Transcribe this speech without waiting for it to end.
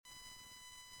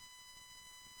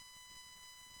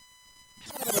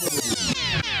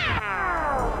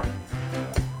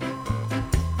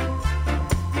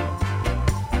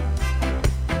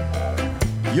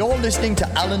You're listening to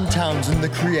Alan Townsend, the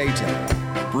creator,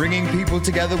 bringing people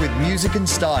together with music and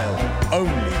style,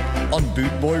 only on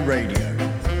Bootboy Radio.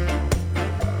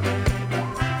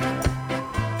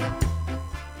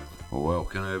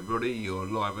 Welcome everybody, you're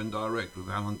live and direct with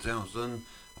Alan Townsend,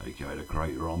 aka the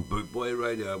creator on Bootboy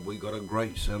Radio. We got a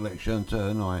great selection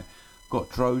tonight.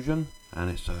 Got Trojan, and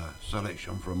it's a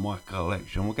selection from my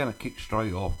collection. We're going to kick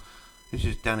straight off. This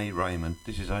is Danny Raymond,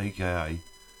 this is aka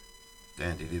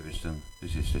Dandy Livingston,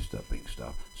 this is Sister Big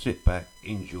Stuff. Sit back,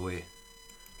 enjoy.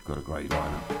 Got a great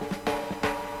lineup.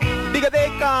 Bigger they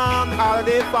come, harder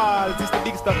they fall. Sister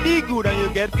Big Stuff, be good and you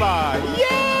get far.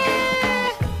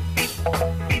 Yeah!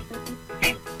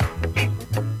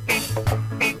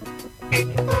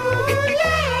 Ooh,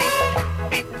 yeah!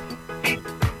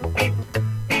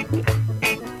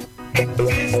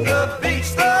 Sister Big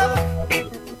Stuff,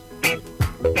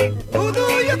 who do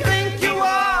you think you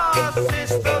are,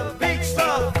 Sister Big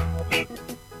Stuff?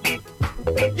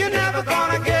 You're never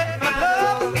gonna get my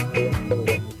love,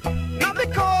 not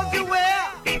because you wear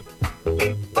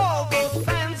all those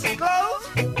fancy clothes,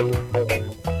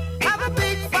 have a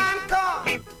big fine car,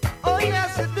 oh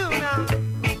yes you do now.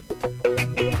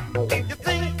 You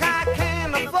think I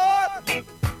can afford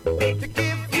to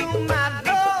give you my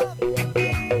love?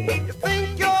 You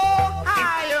think you're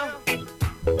higher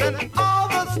than all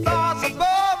the stars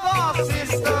above, oh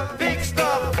Sister Big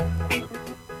Stuff.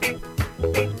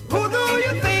 Who do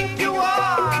you think you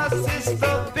are,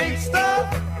 Sister Big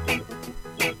Stuff?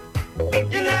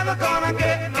 You're never gonna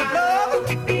get my love.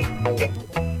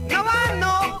 Now I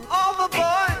know all the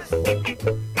boys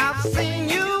I've seen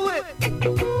you with.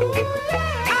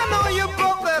 I know you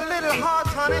broke their little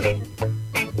hearts, honey,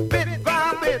 bit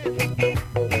by bit.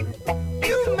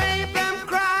 You made them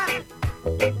cry,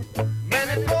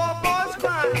 many poor boys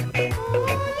cry.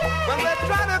 When they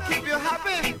try to keep you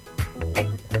happy,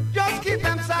 just keep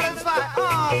them satisfied. Oh,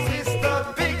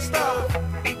 Sister Big Stuff.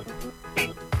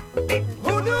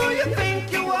 Who do you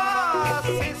think you are,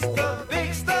 Sister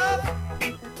Big Stuff?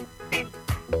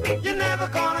 You're never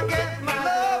gonna get my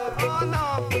love, oh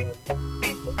no.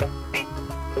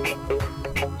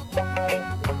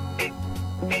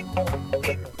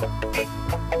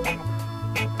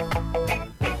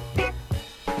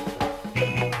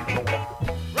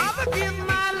 Rather give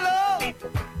my love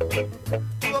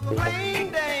to a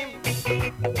plain dame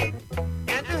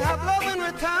and to have love in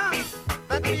return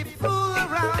than to be fooled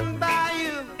around by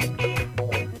you.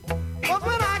 But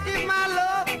when I give my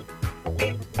love,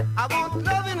 I want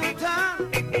love in return.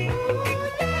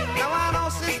 Now I know,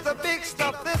 Sister Big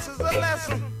Stuff, this is a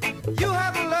lesson you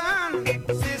haven't learned,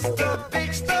 Sister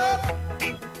Big Stuff.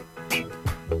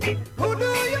 Who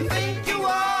do you think you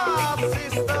are,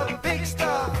 Sister Big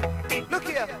Stuff? Look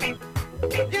here,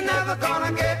 you're never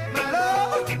gonna get my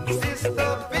love,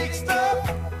 Sister Big Stuff.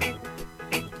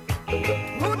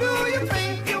 Who do you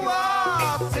think you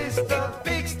are, Sister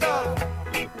Big Stuff?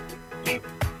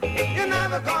 You're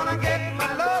never gonna get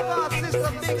my love,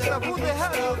 Sister Big Stuff. Who the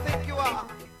hell do you think you are?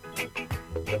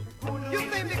 You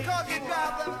think because you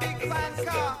drive them big fine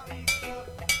car?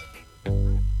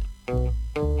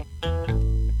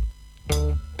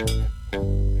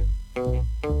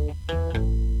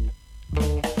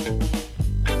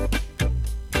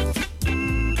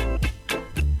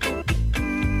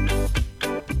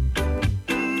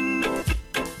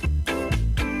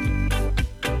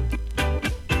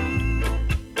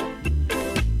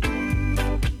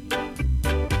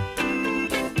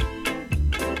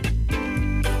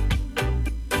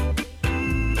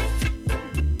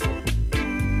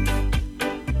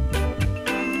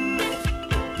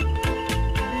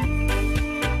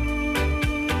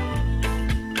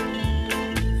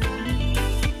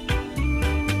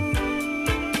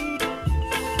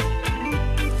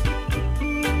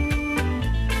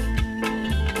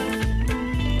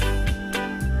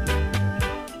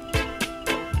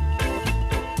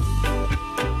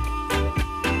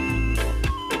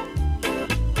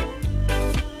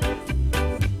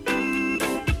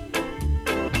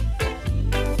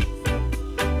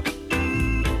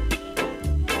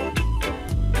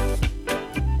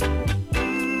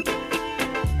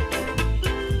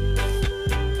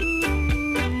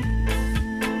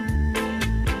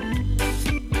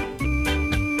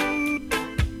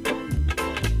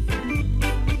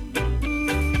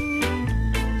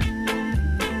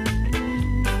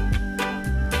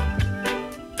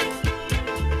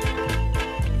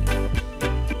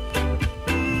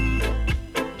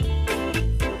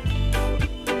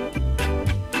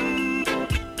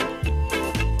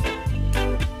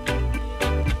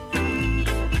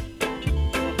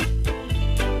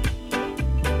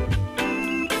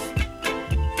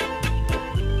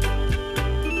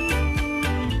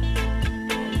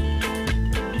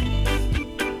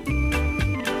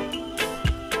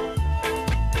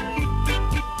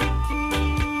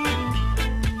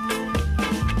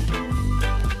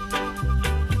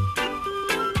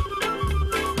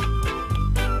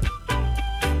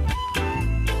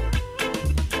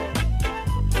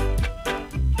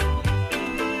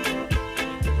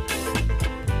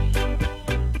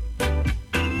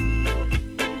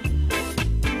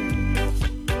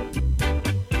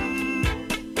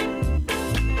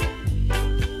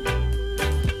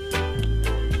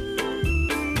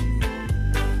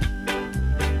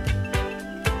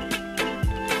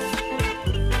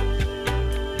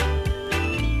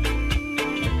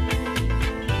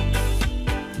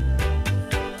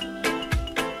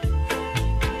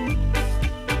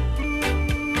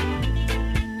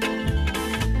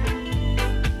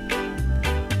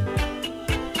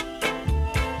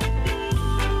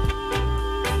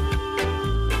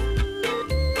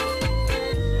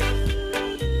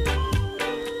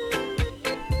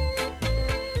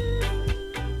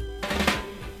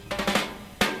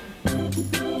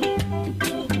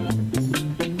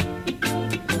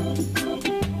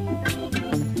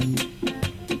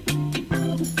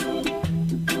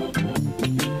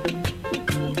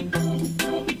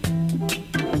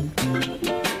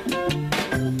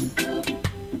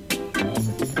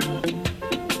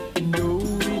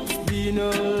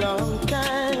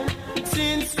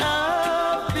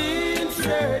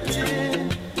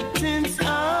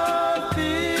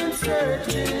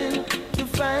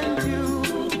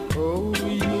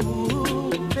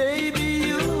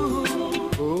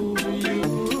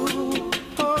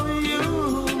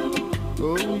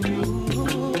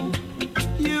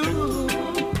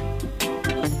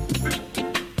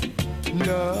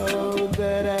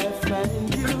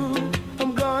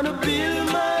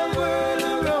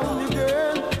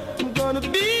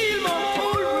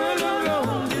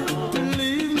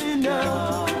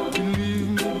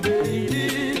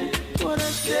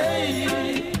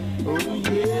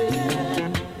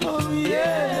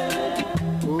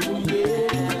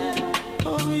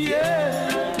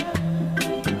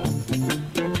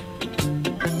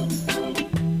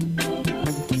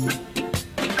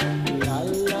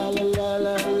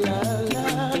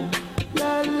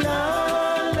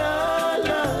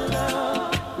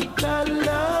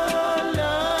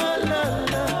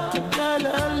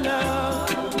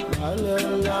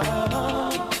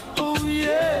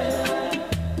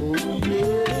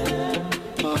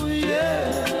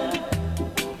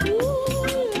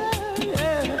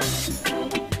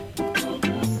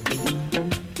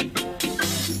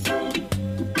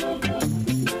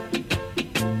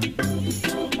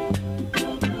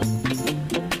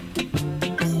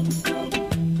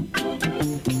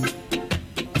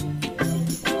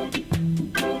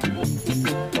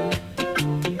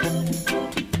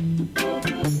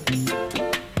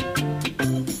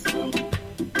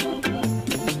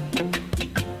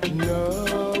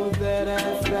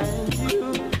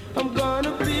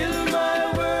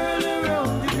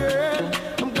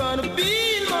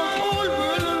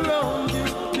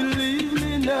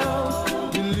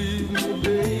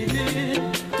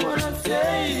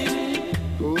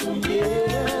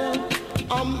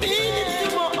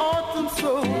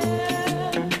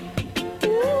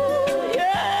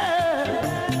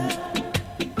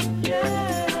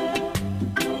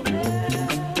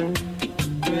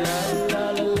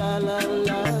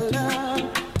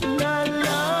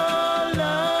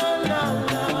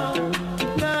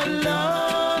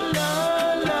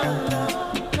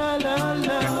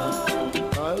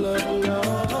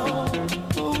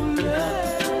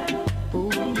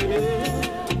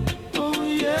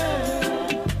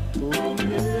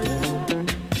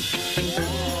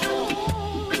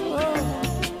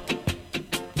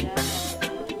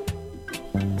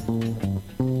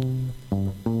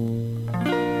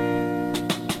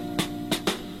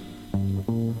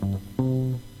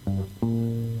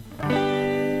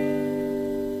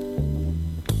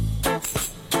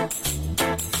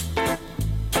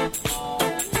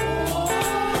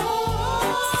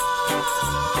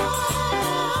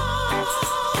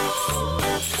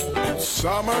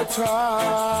 Summertime,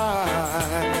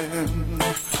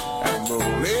 and the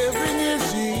living is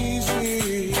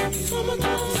easy.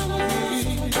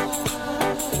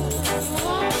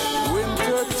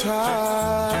 Wintertime,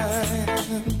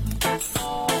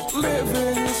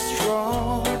 living is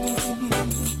strong.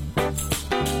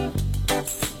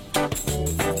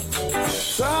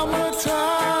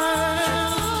 Summertime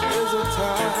is a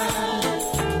time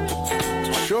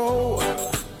to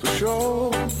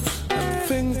show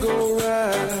things go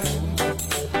right.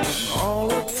 All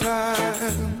the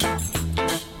time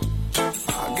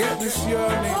I get this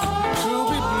yearning to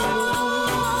be blue.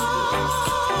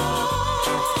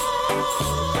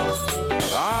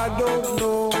 I don't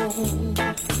know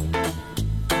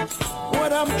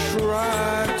what I'm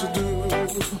trying to do,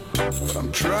 what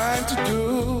I'm trying to do.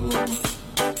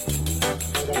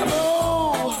 I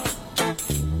know,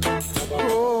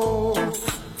 oh,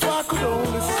 if I could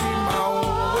only see my own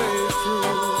way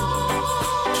through.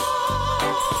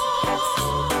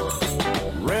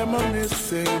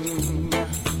 Reminiscing,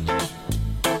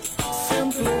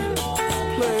 simply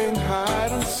playing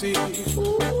hide and seek,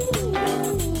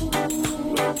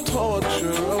 the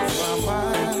torture of my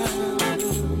mind,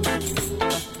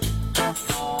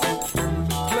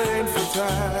 playing for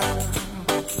time.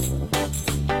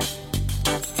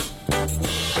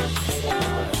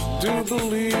 Do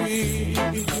believe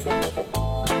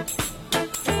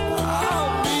I'll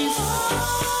be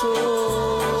so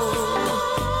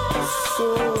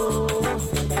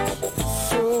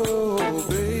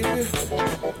baby,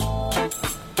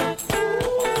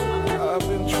 I've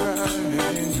been trying.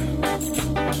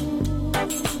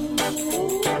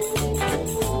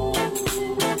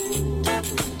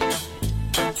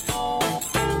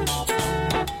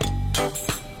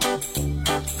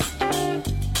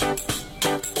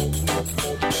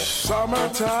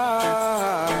 Summertime,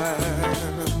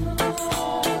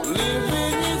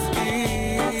 living is easy.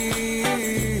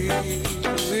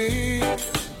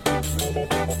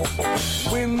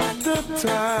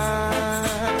 Wintertime,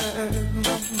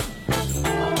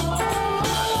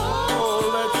 oh,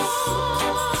 let's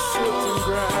sit and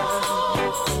grind.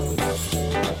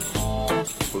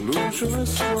 Pollution is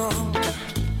strong,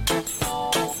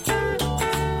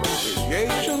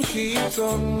 radiation keeps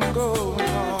on going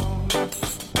on.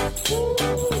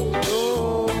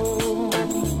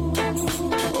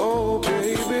 Oh,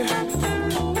 baby,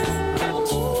 I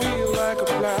feel like a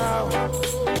plow.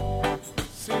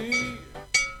 See.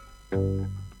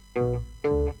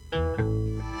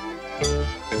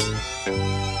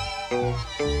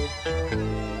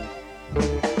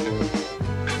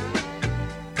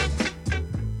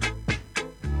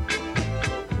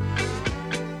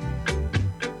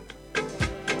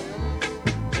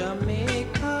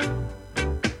 Jamaica,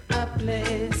 a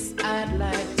place I'd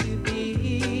like to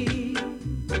be.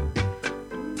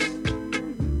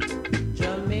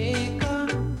 Jamaica,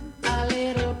 a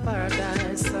little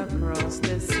paradise across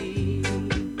the sea.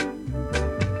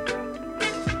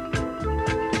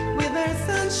 With our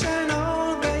sunshine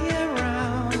all the year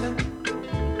round.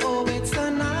 Oh, it's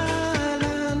an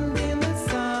island in the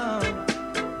sun.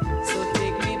 So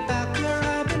take me back where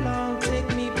I belong, take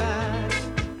me back.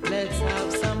 Let's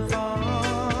have some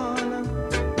fun.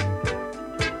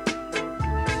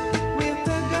 With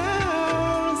the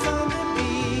girls on the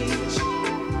beach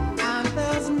and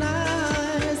those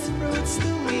nice fruits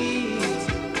to eat.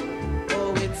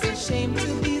 Oh, it's a shame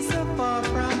to be so far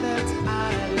from that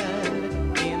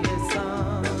island in the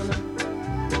sun.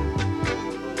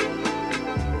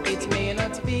 It may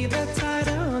not be that I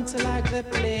don't like the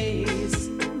place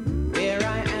where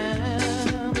I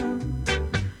am,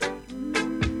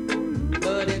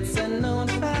 but it's a known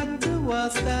fact to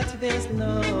us that there's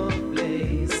no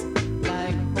place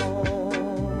like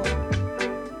home.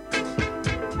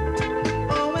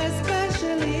 Oh,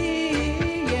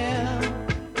 especially, yeah,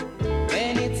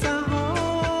 when it's a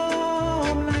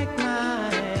home like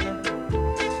mine.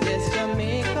 Yes,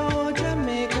 Jamaica, oh,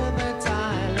 Jamaica, that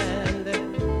island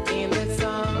in the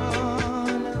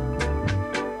sun.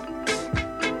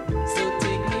 So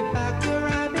take me back where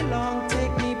I belong,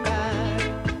 take me back.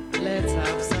 Let's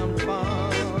have some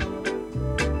fun.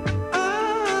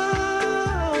 Oh,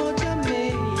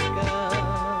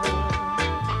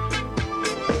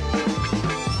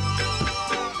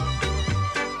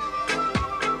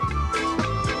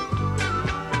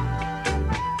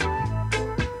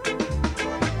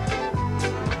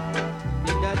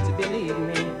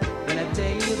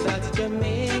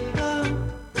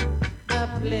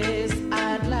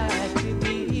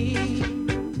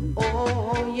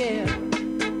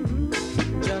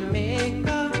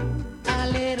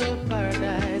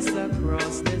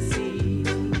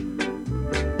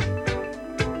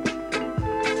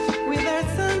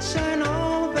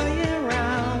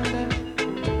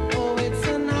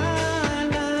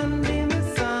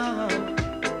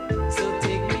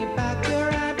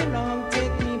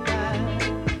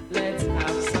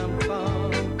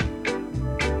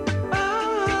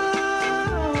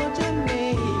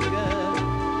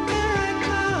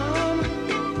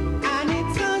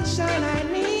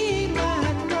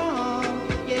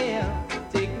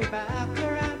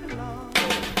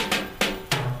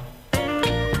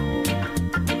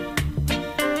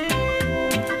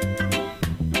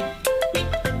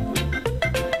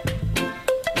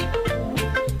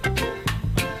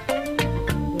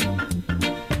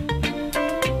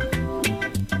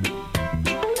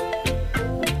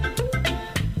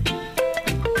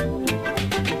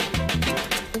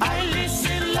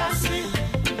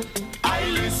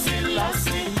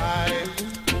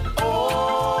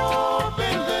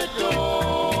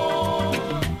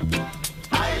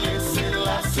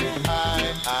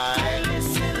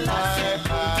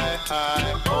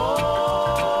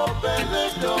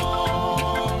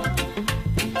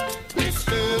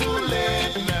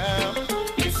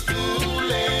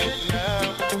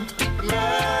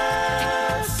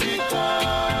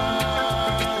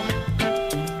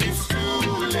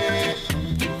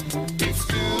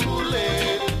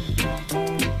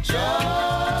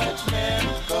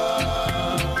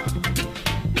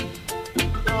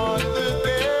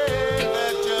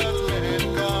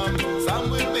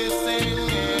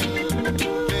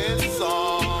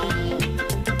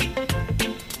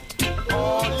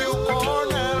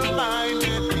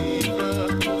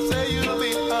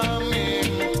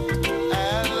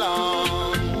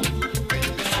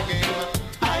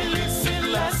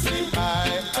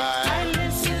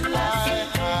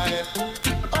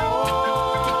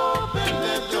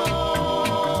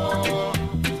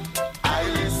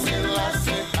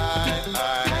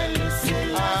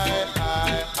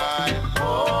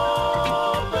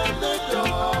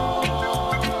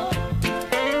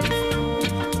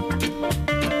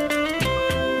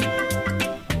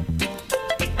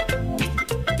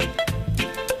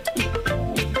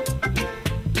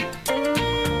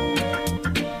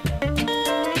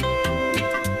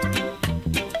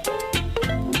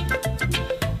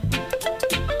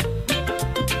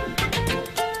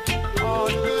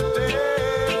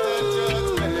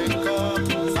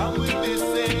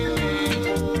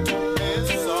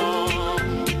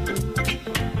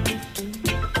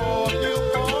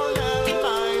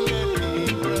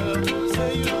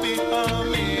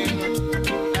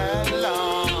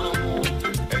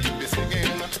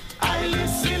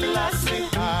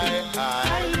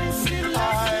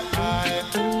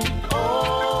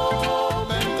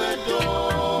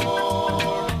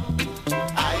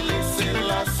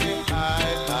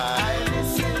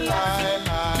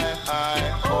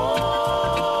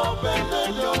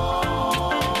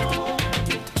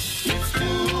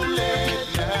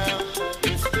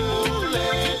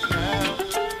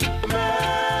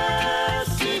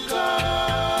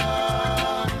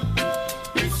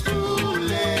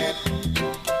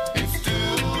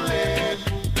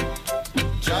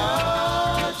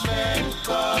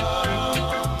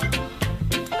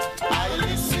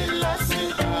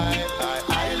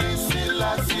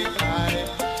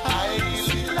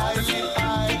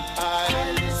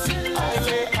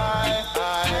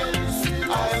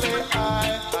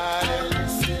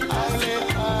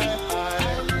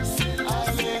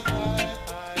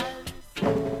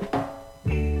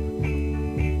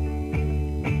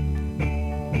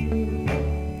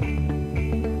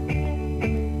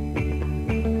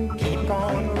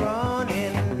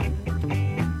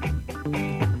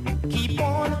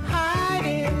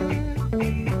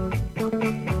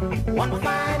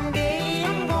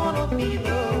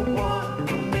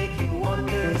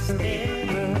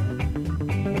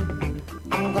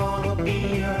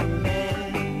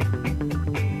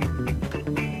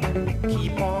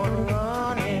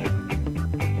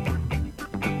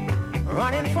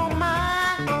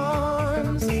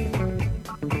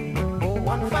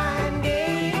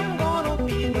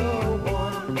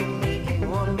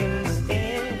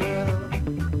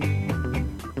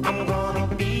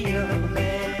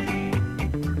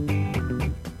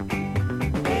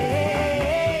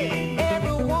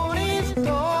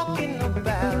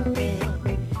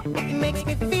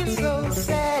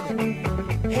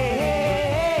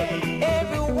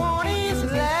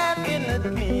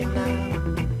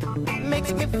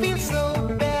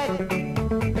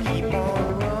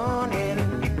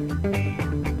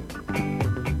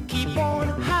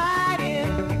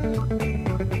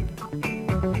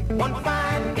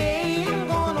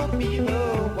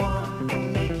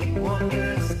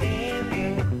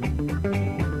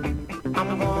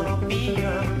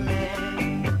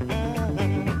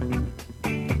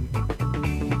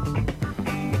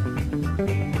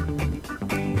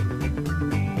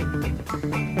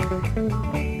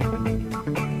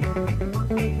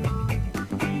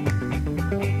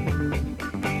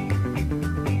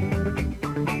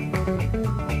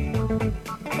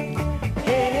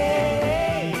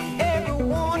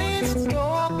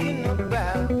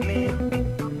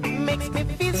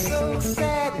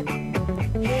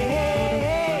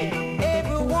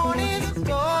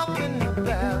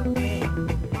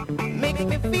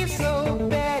 makes me feel so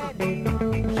bad.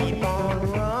 Keep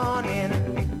on running,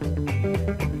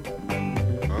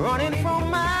 running from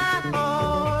my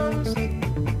arms.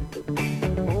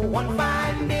 Oh, one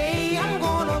fine day I'm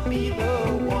gonna be the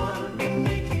one to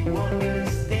make you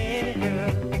understand,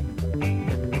 girl.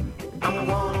 I'm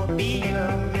gonna be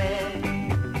your man.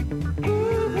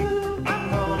 Ooh, I'm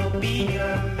gonna be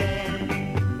your man.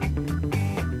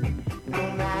 No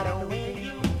matter where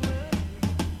you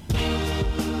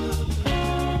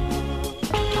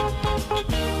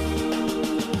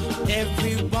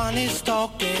Everyone is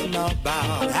talking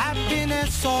about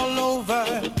happiness all over.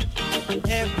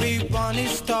 Everyone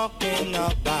is talking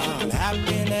about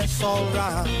happiness all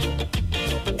round.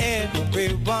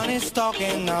 Everyone is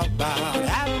talking about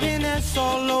happiness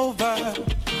all over.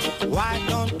 Why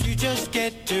don't you just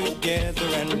get together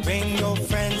and bring your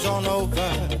friends on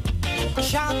over?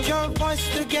 Shout your voice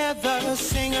together,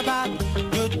 sing about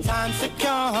good times to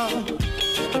come.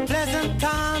 The pleasant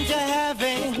times you're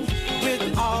having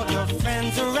with all your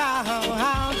friends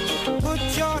around. Put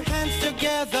your hands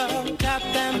together, clap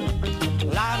them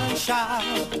loud and shout.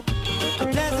 The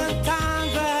pleasant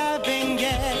times we're having,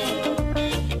 yeah,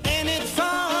 and it's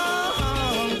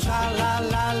fun. Tra la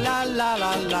la la la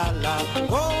la la la.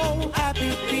 Oh,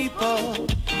 happy people.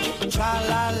 Tra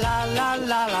la la la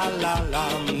la la la la.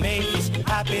 Makes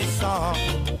happy song.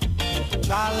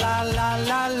 Tra la la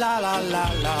la la la la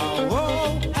la.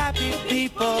 Oh, happy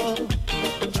people.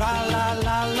 Tra la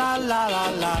la la la la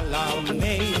la la.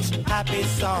 Makes happy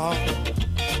song.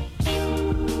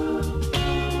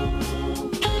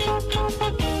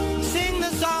 Sing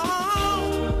the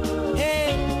song,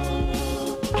 hey.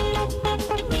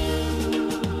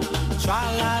 Tra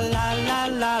la la la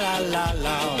la la la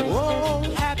la. Oh,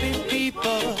 happy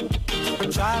people.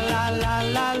 Tra la la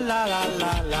la la la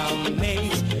la la.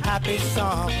 Makes happy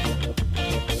song.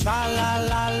 Tra la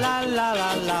la la la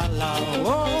la la la.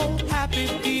 Oh, happy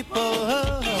people.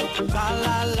 Tra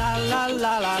la la la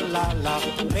la la la la.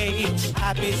 Makes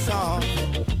happy song.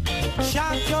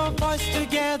 Shout your voice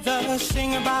together,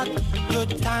 sing about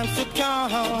good times to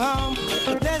come.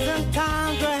 The pleasant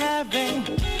times we're having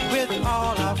with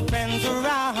all our friends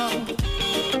around.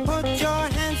 Put your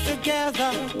hands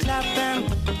together, clap them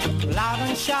loud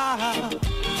and shout.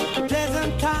 The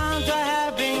pleasant times we're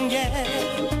having, yeah,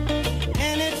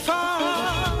 and it's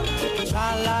fun. Tra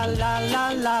la la la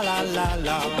la la la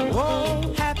la.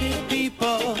 Oh, happy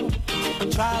people.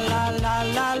 Tra la la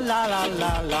la la la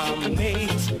la la.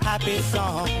 Makes happy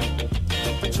song.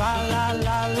 Tra la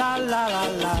la la la la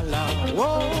la la.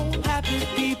 Oh, happy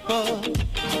people.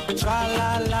 Tra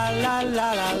la la la la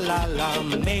la la la.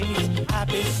 Makes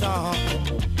happy song.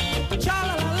 Tra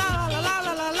la la la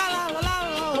la la la la la la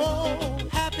la. Oh,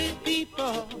 happy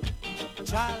people.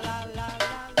 Tra la la.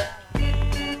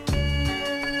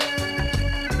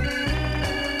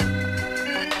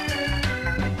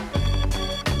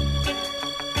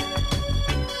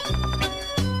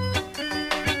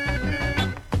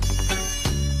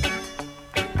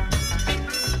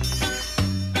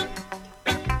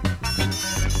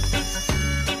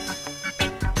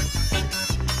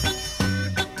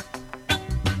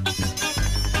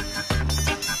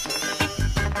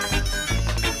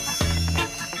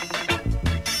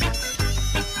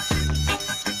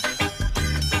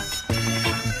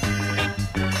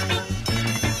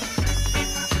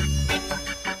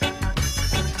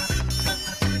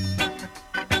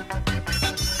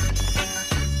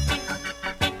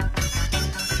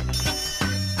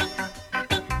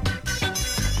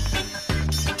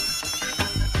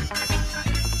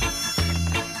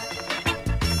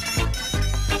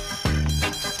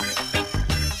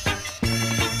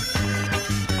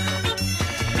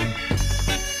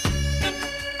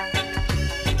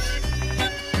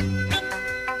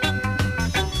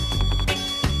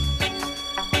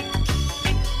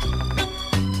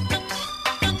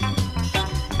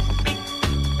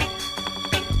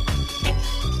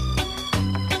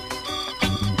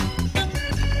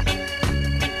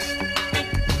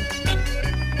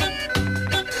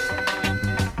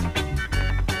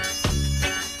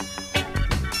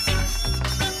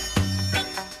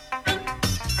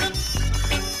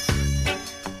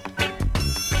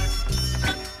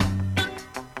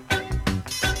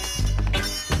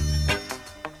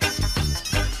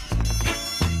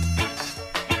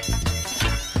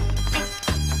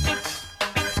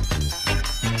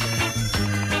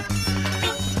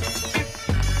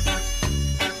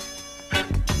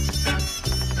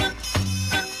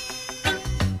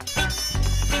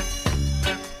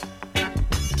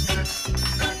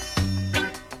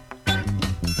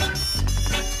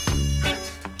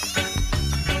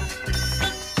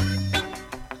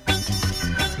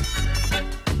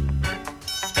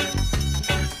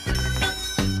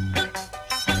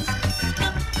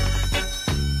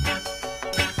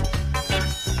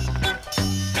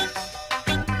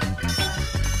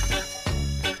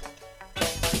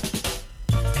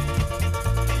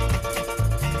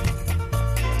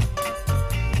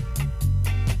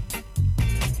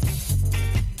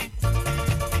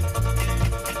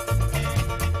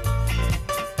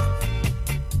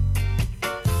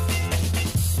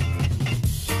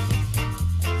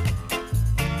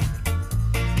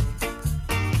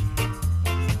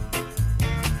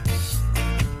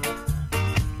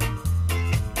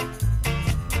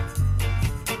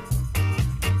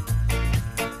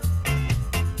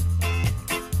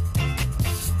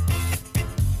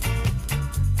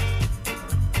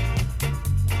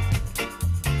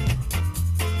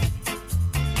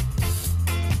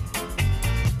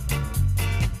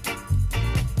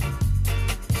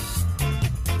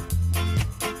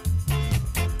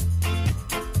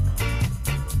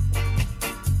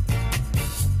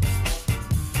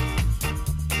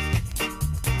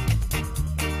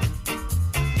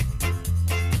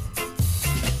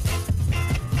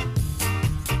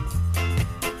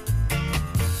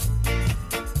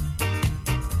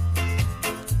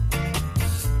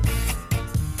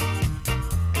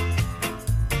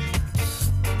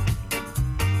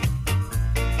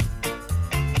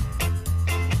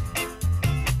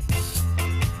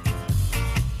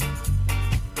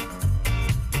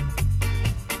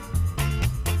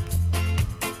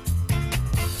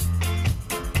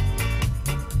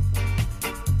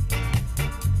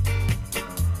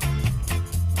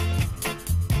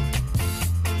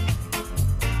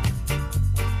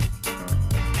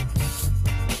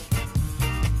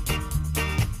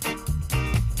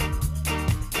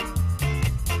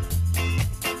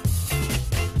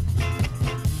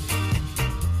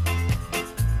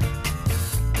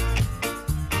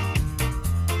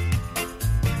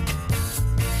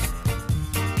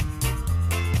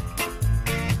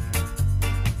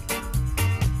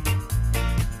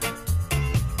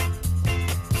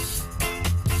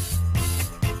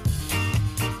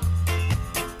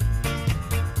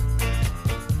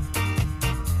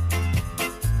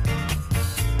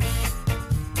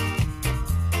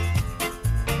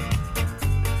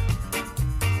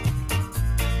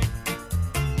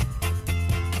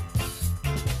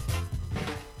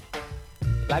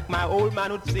 Like my old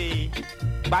man would say,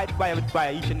 fight fire with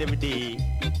fire each and every day.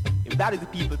 If that is the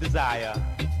people's desire.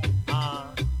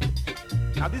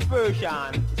 Now this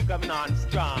version is coming on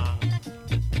strong.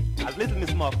 As Little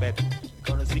Miss Muffet is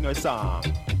gonna sing her song.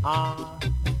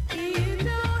 You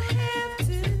don't have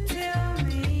to tell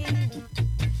me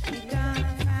you're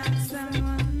gonna find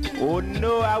someone new. Oh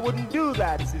no, I wouldn't do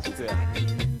that, sister. I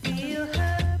can feel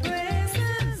her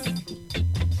presence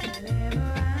whenever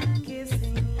I'm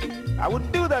kissing you. I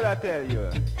wouldn't do that, I tell you.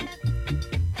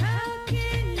 How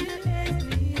can you ask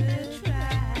me to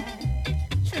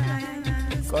try and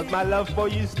understand? Cause my love for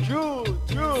you is true.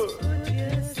 Put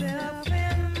yourself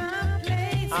in my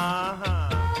place.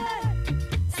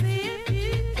 See if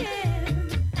you can.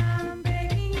 I'm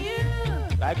begging you.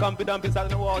 Like Humpty Dumpty sat on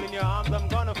the wall in your arms, I'm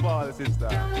gonna fall, sister.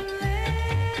 Don't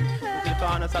let her. The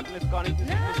corner sat in this corner, it's the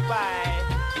spy.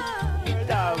 Your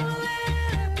love,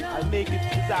 I'll make it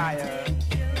desire.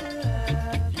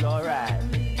 You're alright.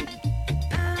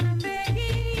 I'm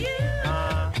begging you.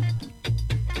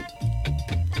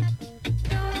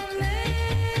 Don't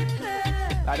let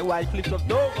her. Like the white cliffs of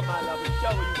Dover, my love, will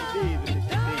shower you with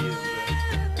days.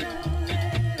 Don't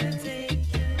let her take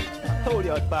you. I told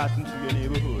you I was passing through your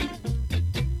neighborhood.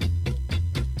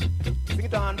 Sing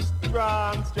it on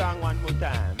strong one more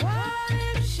time. What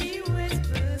if she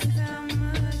whispers how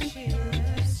much she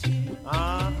loves you?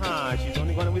 She's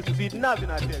only gonna whisper sweet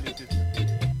nothing, I tell you, sister.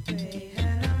 Pay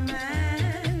her no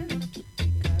mind,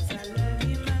 'cause I love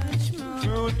you much more.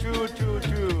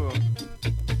 True.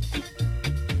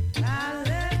 I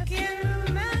look in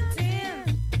the mountain,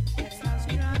 that's how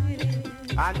strong it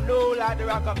is. I know like the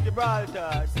rock of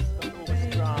Gibraltar, sister, over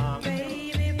strong.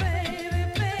 Baby,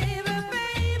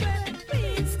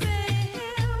 please stay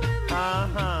here with me.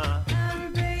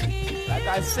 I'm begging you. Like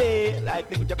I say, like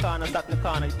the Jacana sat in the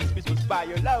corner, this Christmas by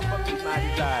your love for me is my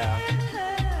desire.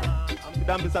 I'm the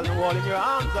dumbest on the wall in your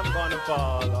arms, I'm gonna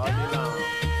fall all day long.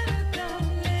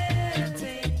 Don't let her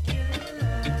take your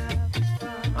love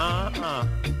from Uh-huh.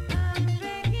 I'm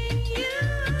begging you,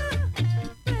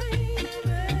 baby.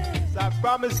 So I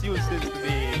promise you, sister,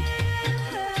 babe.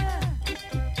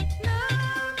 No,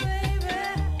 baby,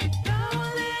 don't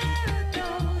let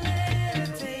her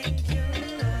take your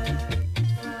love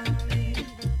from me.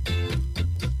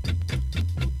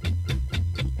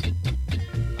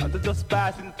 I'm just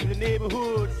passing through the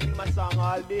neighborhood, sing my song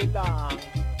all day long.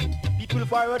 People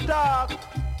for a talk,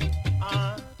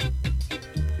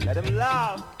 let them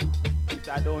laugh. But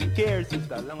I don't care,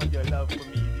 sister, as long as your love for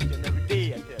me is each and every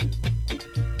day, I tell you.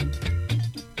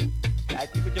 Like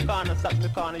people in corner, sat in the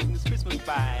corner eating this Christmas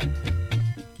pie.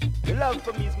 Your love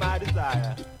for me is my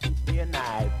desire, day and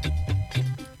night.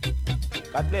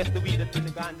 God bless the weed that the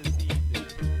garden the seed.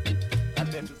 God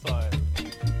bless the soil.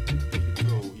 Make it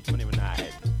grow each and every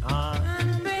night.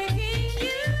 I'm begging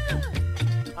you.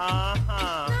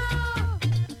 Uh-huh.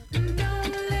 No,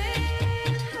 don't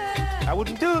let her. I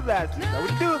wouldn't do that, sister. I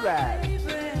wouldn't do that. Baby,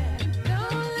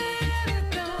 don't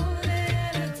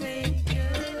let her take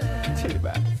your love Chill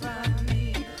back. from me.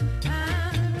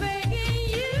 I'm begging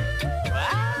you.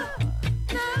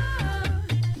 No,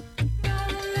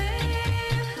 don't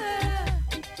let her.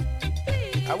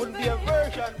 Please, I wouldn't be a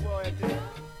virgin boy, I tell you.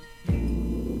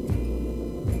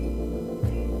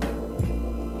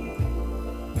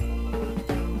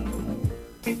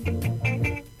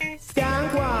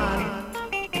 Skank one,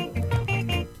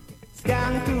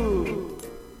 skank two,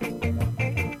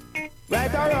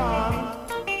 right or wrong,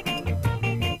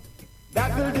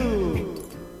 that will do.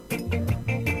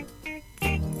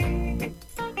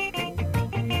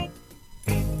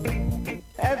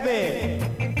 Heavy,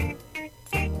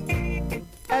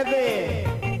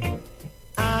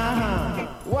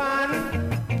 one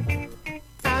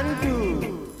and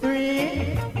two,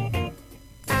 three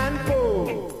and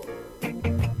four.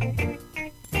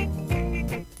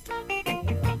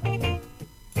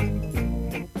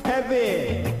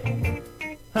 Heavy,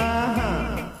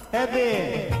 heavy,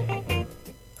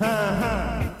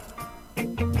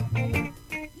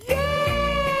 yeah.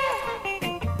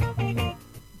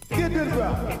 Good, bro.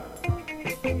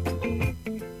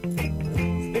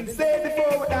 It's said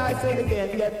before, what I said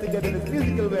again. Get together in this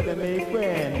musical weather, make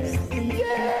friends.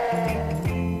 Yeah.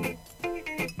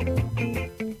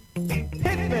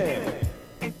 Hit me.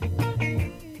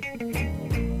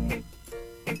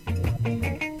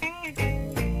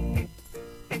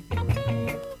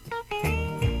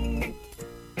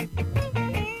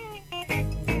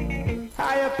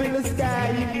 High up in the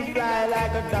sky, you can fly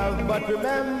like a dove. But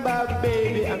remember,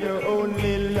 baby, I'm your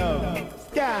only love.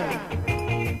 Skank,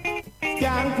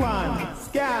 skank one,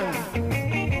 skank,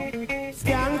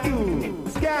 skank two,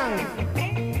 skank,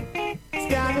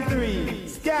 skank three,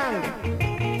 skank.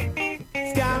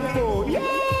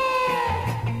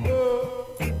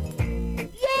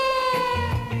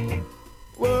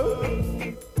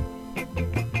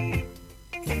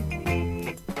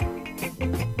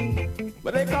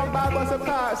 song by Buster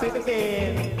Pass it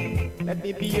again. Let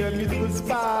me be your musical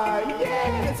spy.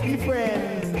 Yeah, let's be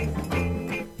friends.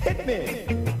 Hit me.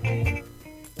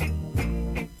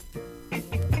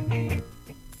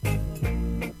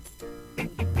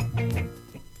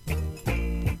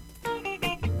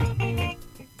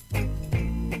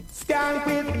 Skank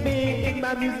with me in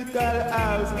my musical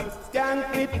house.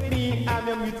 Skank with me, I'm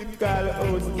your musical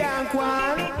host. Skank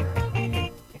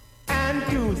 1 and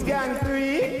 2, skank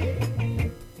 3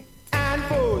 and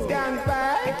 4, skank 5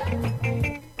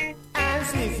 and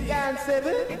 6, skank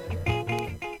 7.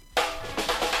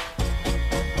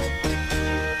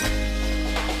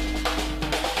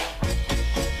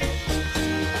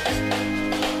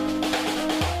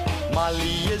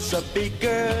 Molly is a big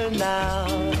girl now.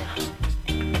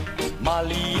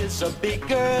 Molly is a big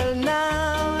girl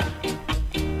now.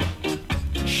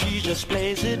 She just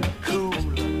plays it cool.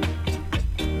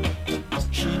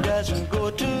 She doesn't go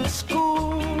to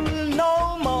school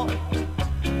no more.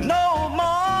 No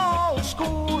more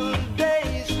school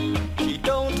days. She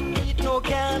don't eat no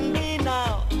candy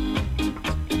now.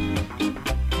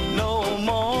 No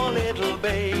more little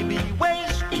baby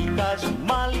waist, because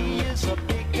Molly is a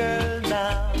big girl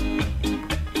now.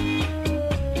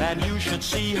 And you should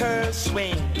see her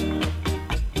swing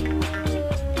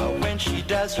when she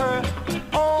does her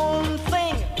own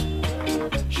thing.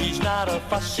 She's not a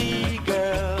fussy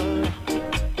girl.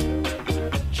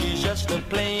 She's just a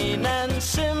plain and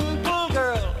simple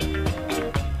girl.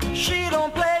 She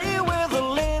don't play with the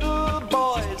little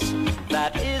boys.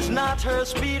 That is not her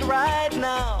speed right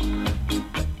now.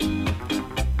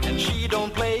 And she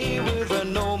don't play with her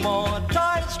no more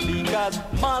toys, because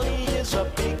Molly is a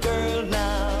big girl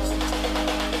now.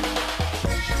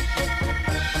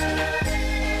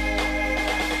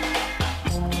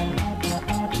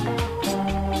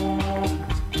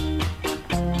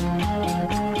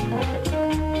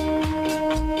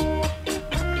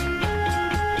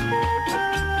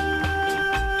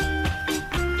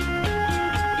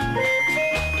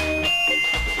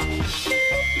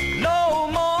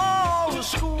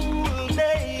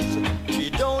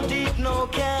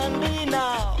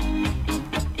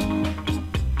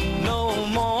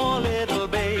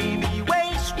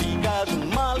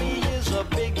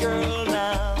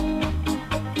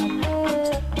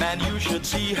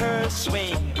 See her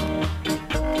swing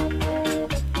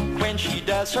when she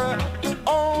does her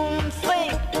own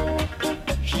thing.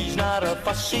 She's not a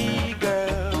fussy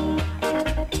girl.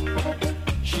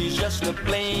 She's just a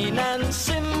plain and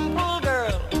simple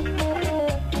girl.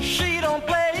 She don't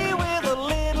play with the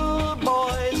little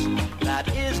boys. That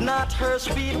is not her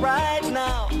speed right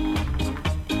now.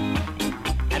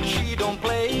 And she don't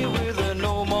play with her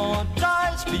no more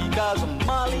toys, because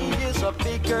Molly is a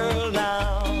big girl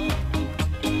now.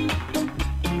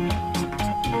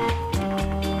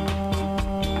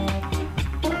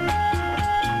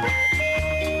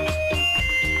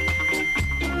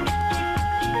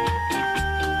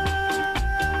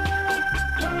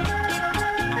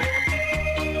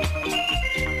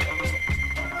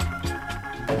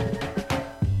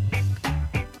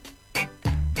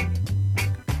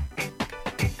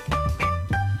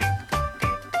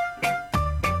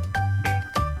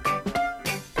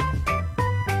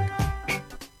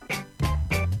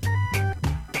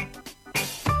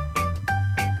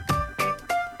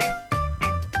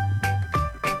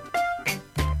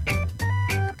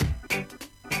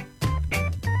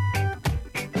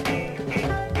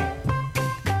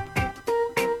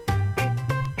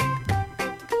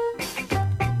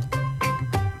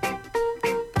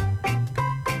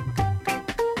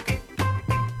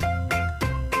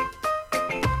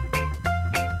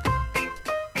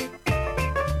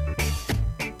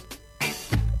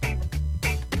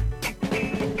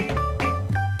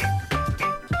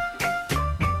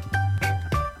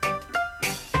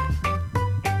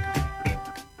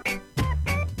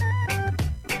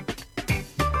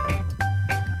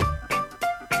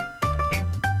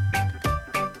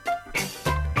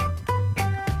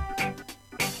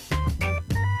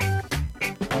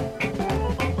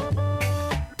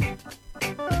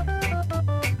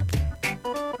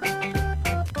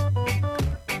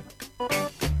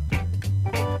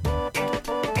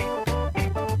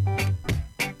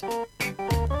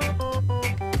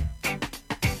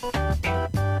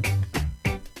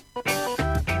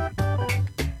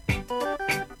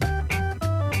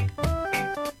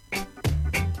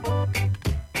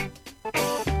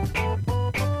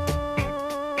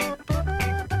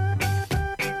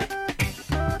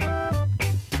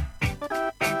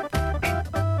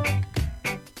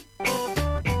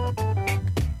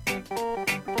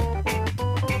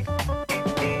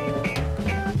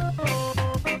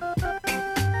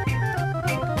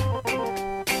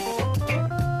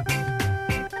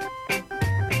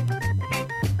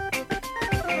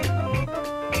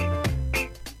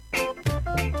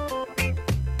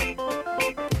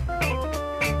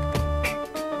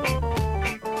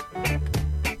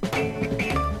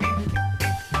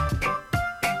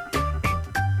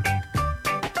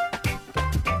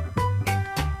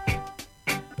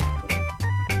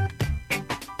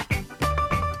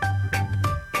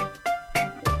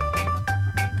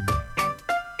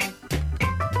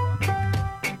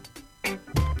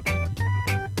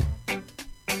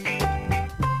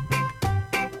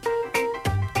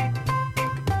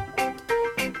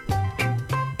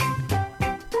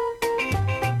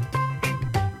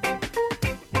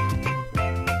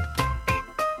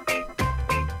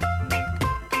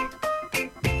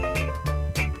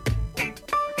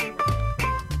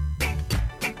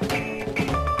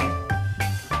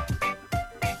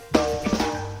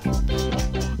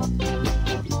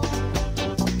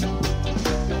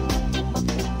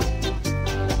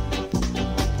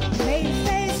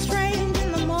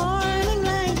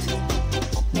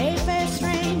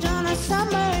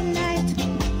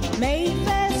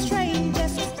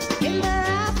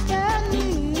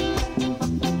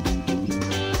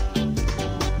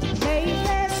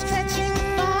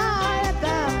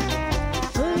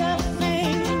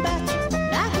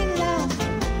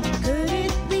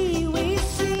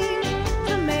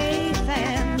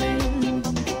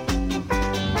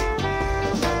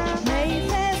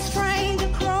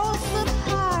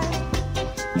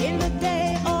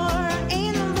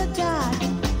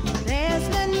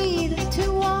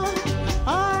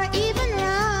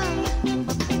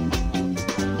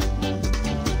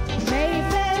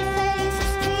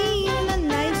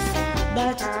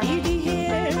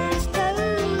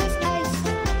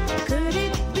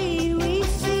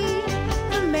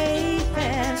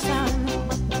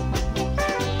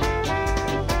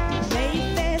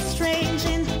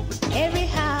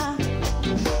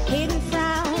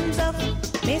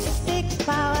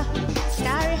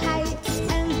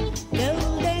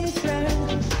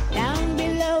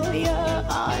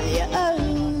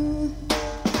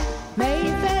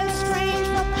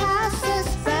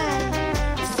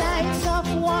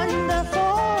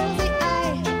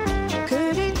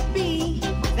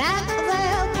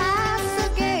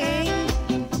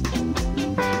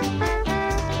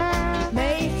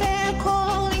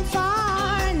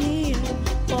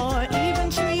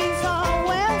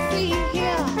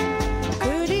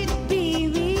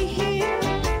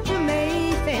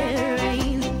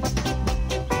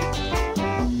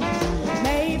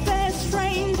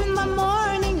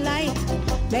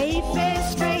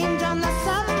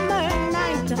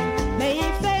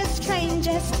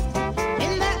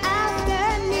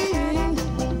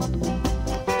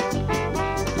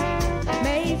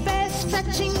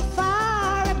 touching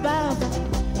far above,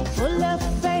 full of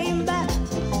fame, but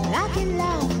lacking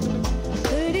love.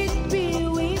 Could it be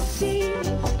we see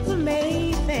the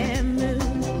Mayfair moon?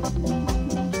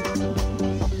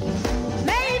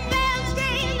 Mayfair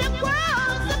streams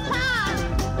across the pond,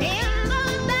 in the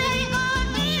day or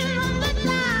in the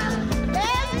dark.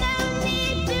 There's no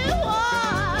need to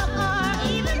walk or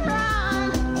even run.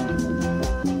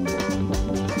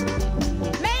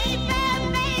 Mayfair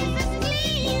faces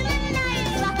clean and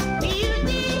nice,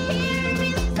 beauty here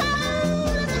is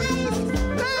cold and ice.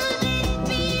 Could it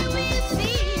be we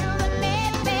see the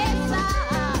Mayfair sun?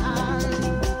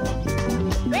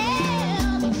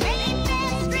 Well, Mayfair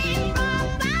stream from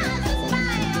Father's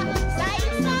fire,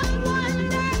 sights of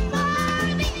wonder for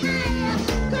the eye.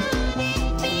 Could it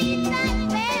be that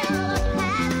they'll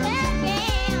pass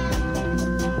again?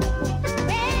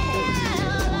 Well,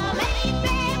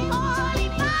 Mayfair holy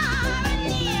far and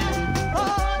near,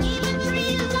 or even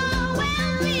trees are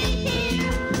well we hear.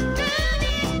 Could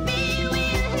it be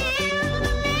we'll hear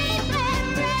the Mayfair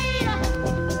parade?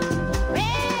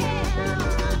 Well,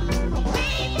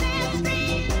 Mayfair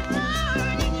streams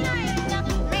morning light,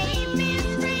 Mayfair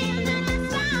streams in the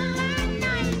summer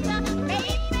night,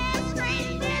 Mayfair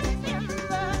streams in the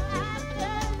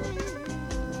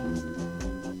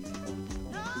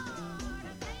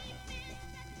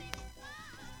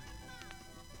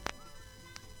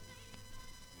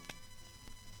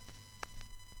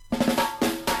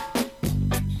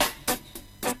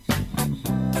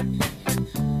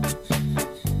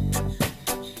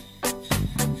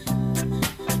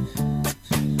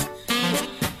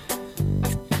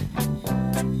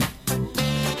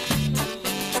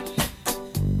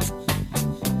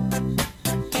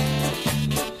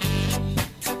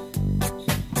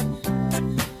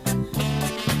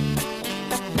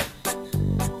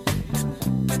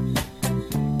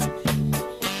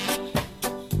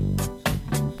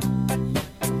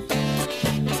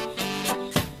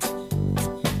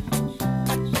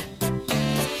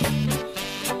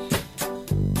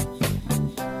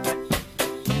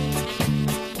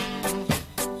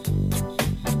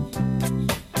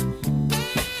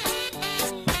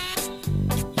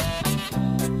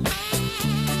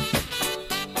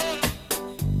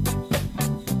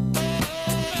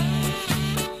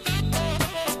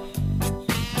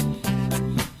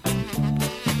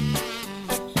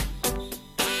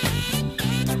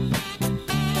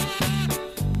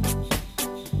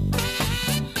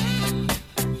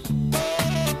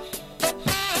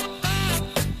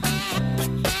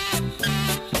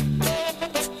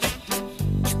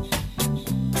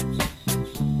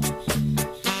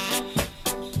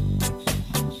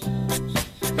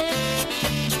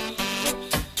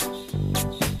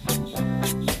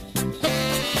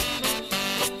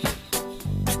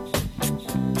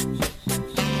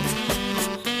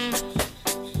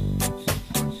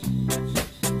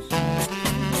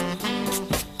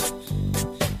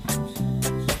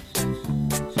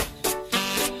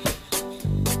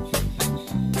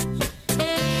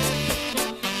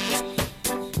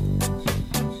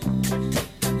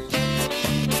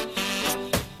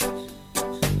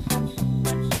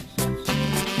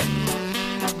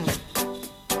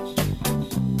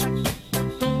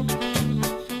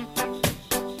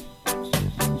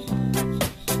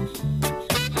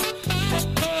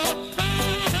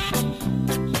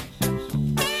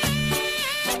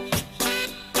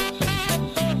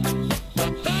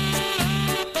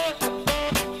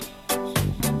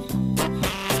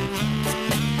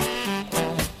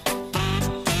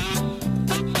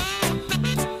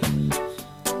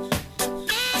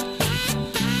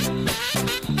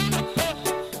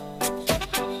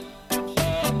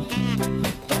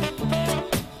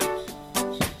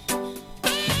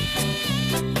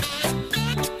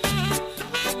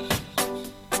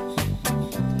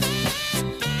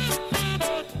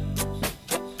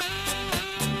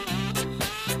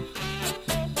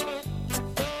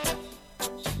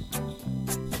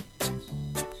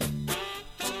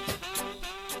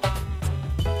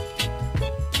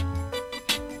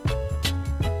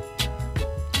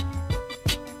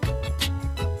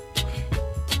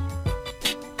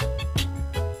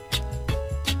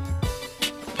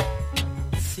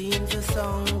Seems the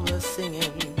song we're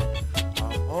singing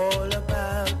are all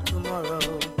about tomorrow.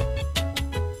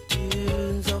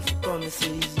 Tunes of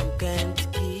promises you can't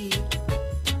keep.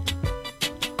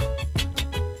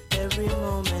 Every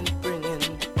moment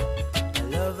bringing a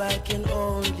love I can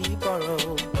only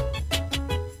borrow.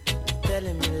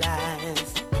 Telling me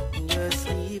lies in your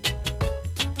sleep.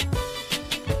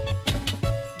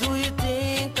 Do you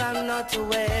think I'm not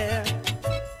aware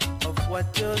of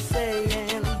what you're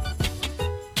saying?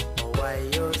 Why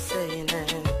you're saying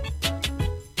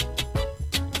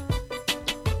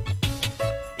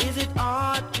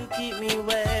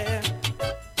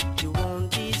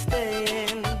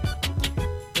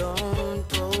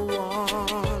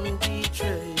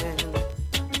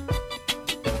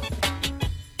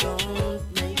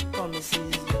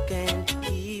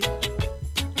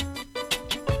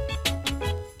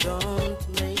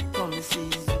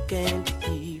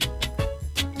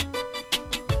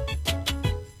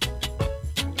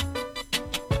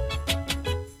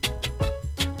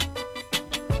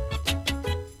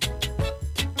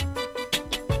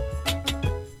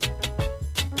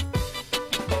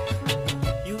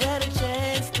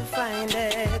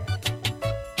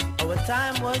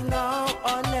time was now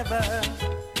or never.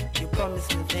 You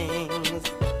promised me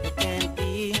things you can't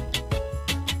be.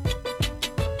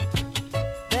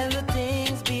 Then the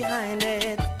things behind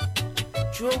it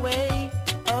threw away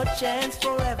our chance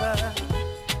forever.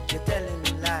 You're telling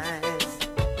me lies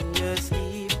in your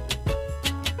sleep.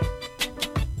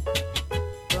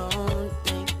 Don't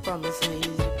make promises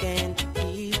you can't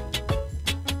keep.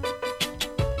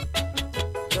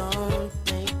 Don't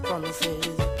make promises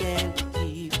you can't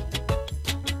keep.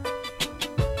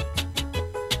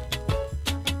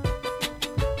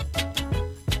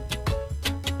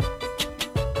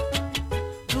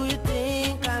 Do you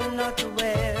think I'm not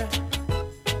aware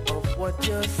of what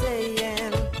you're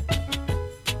saying,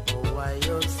 or why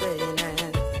you're saying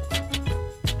it?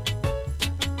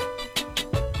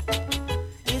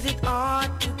 Is it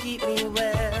hard to keep me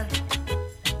where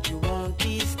you won't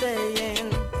be staying?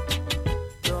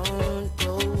 Don't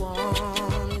go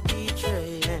on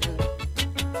betraying.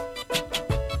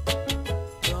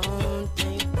 Don't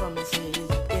make promises you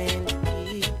can't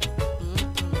keep.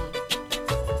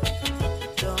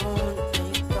 Don't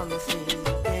make promises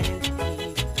you can't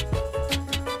keep.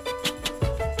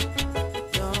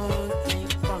 Don't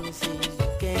make promises you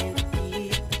can't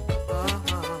keep.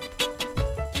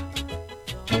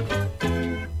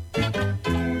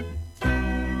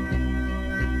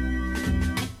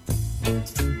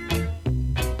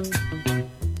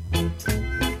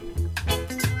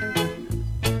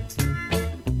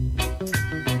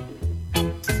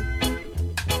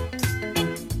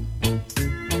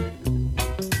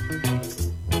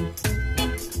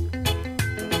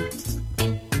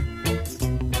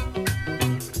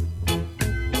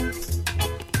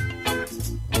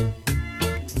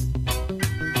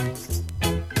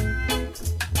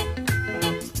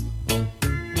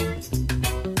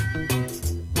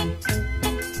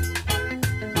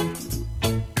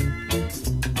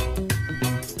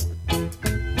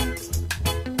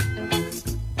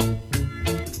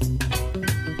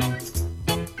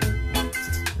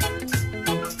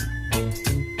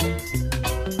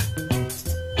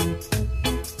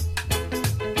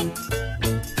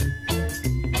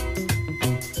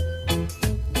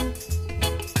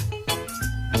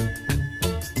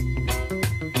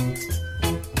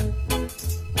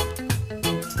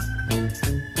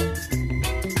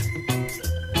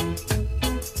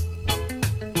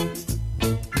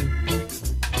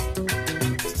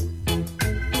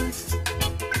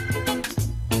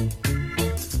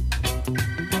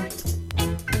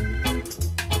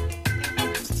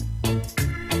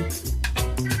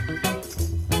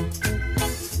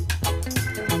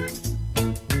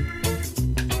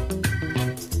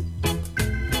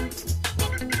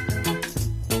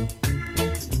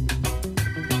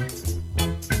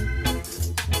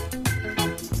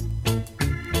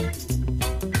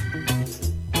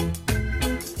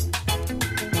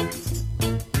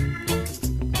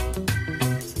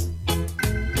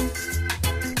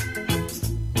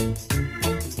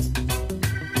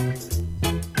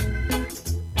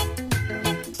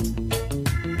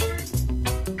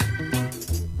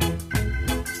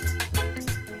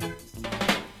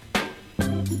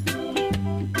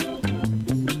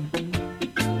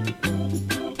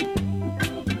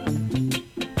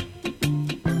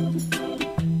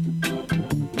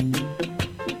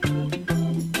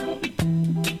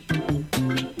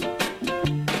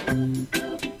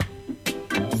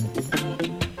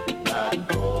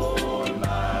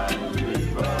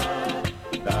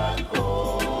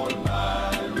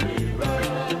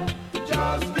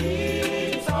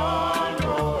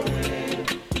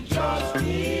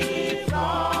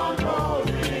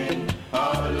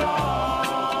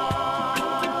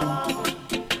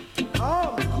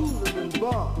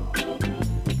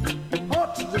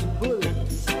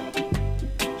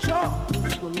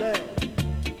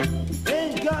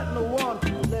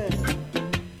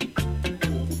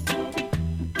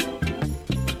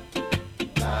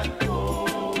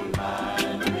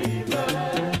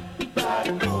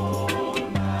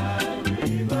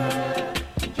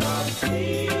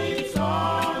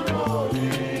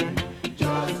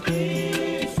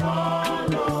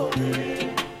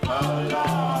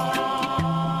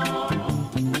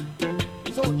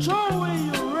 Throw away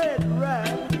your red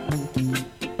rag,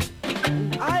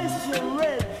 ice your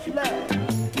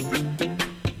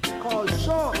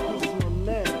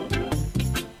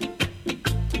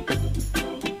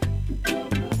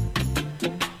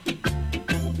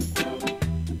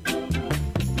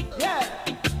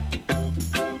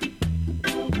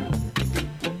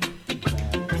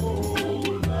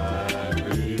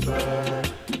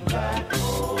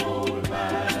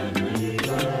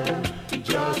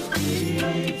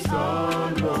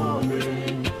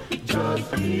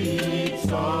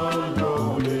keeps on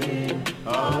rolling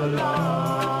along.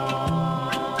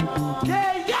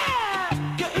 Yeah,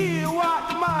 yeah, you hear what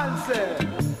the man said?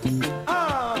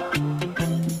 Oh,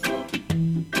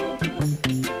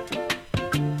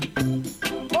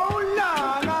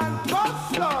 long and go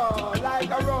slow,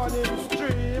 like a running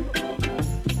stream.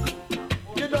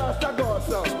 You just a go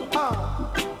so,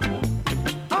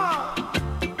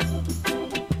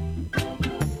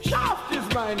 Shaft is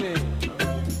my name.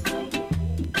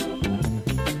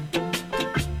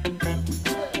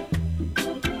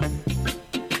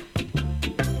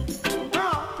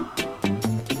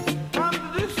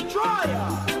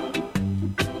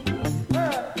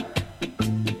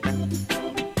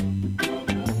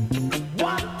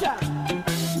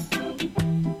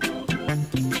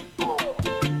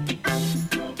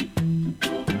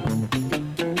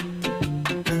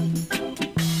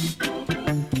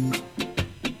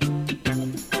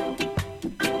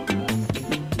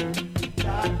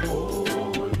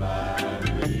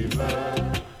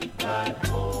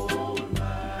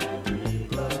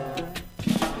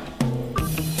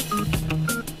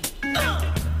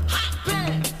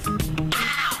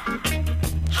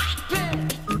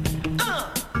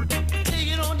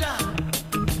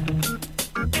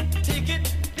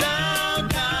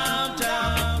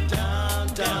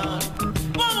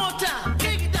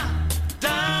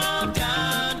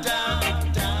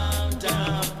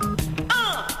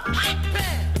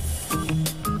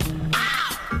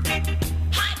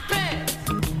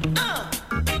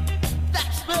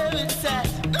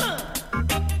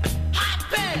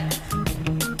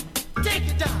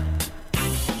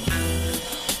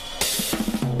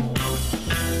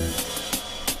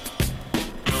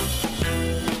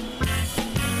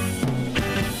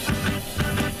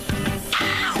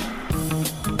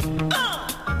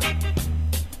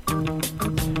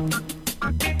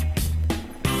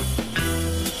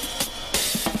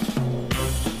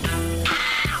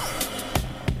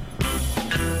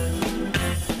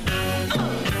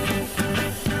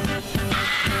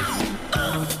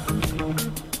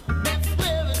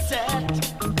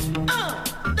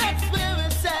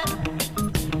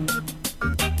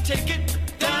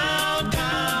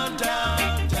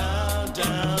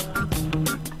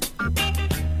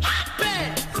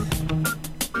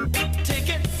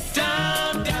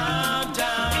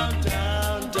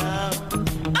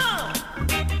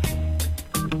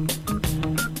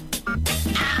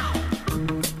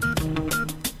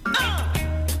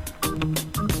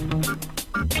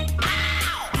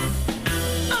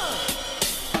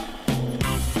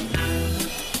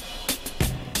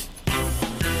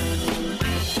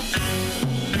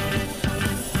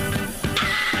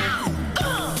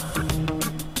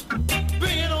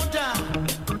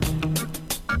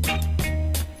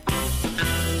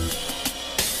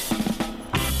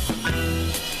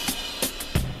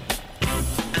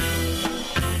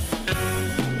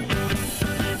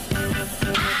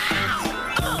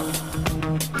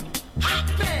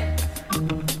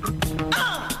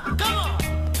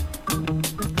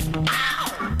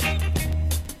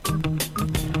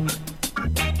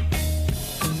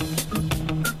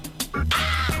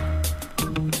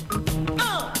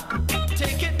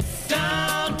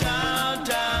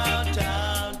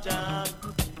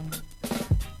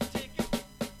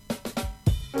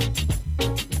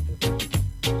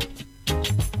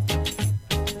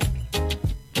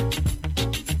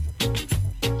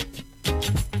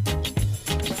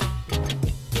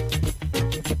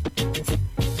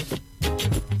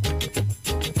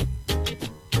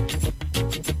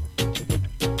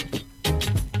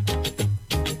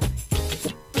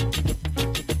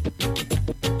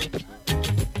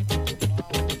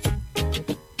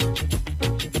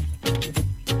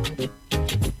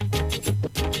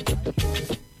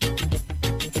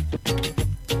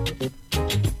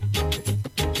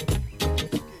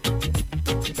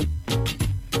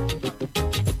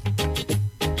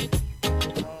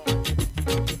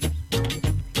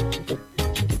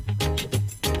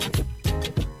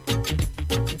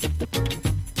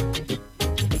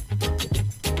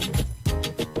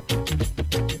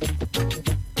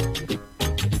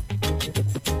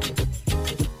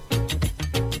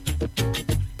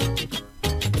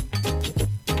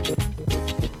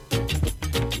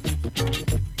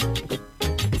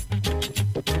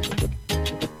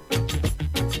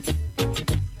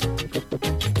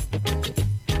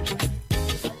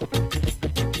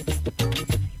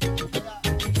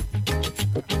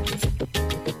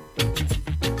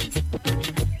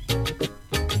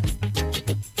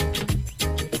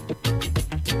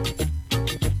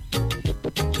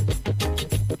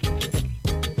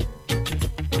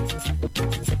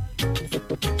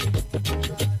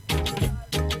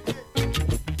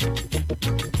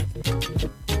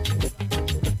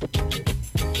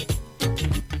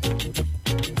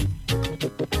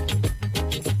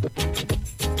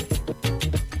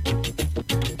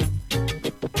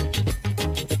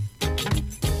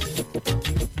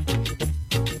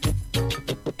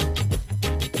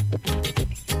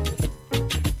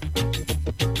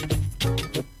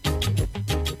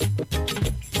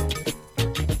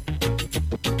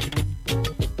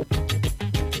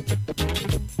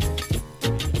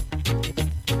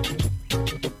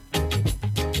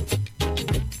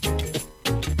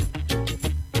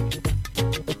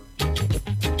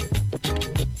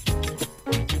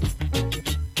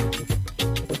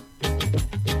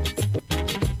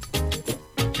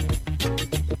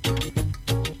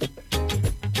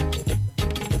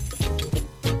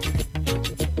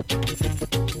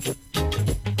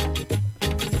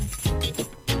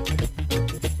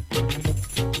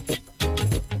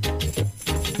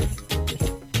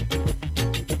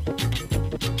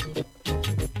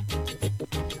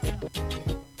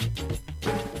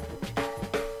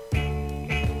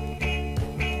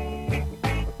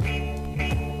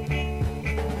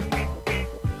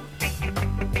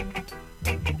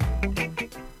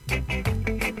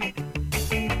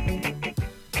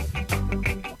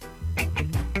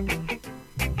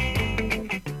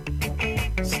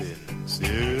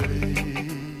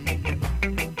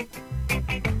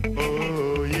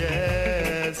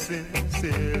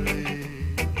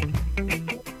 sincerely,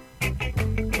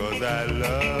 'cause I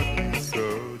love you so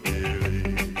dearly.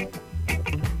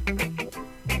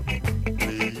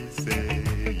 Please say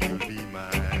you'll be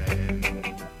mine.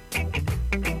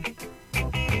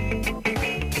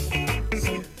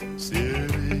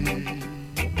 Sincerely,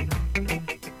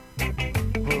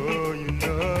 oh, you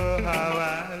know how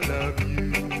I love you.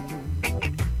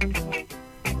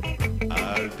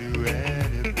 I'll do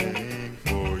anything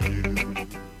for you.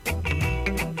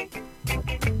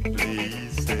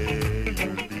 Please say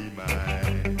you'll be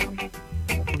mine.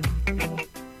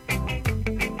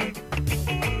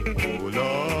 Oh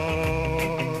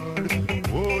Lord,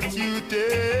 won't you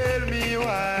tell me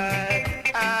why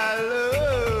I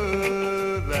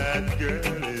love that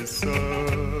girl is so?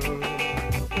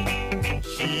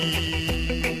 She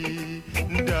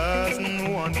doesn't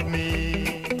want me.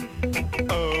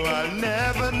 Oh, I'll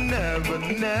never, never,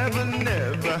 never,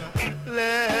 never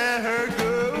let her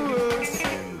go.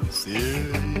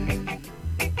 Sincerely,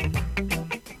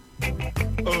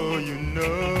 oh, you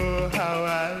know how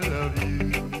I love you.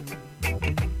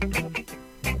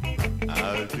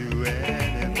 I'll do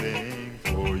anything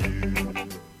for you.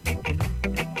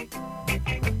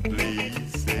 Please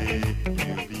say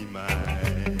you'll be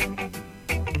mine.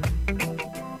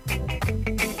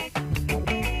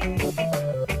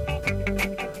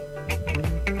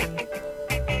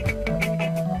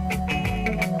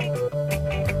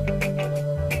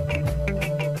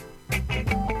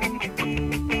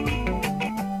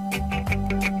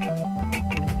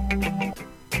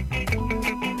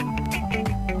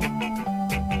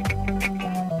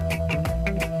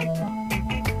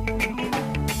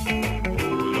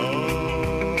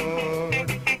 Lord,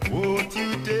 won't you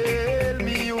tell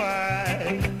me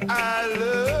why I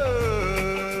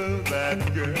love that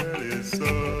girl is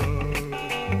so?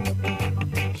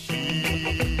 She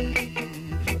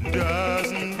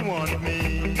doesn't want me.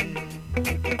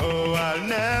 Oh, I'll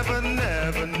never,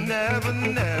 never, never,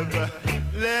 never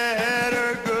let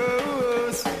her go.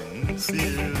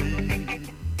 Sincerely,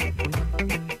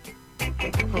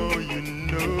 oh, you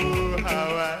know how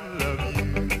I love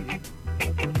you.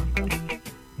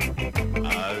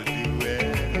 I'll do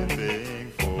anything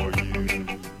for you.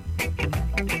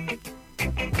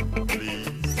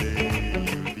 Please say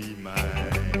you'll be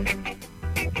mine.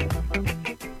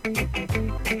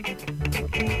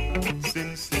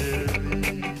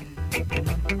 Sincerely,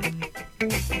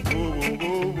 oh,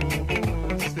 oh, oh,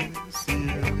 oh,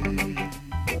 sincerely.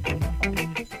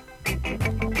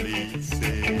 Please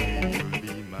say you'll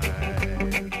be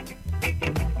mine.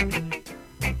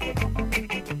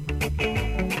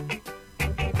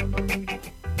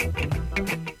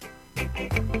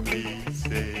 Please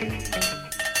say.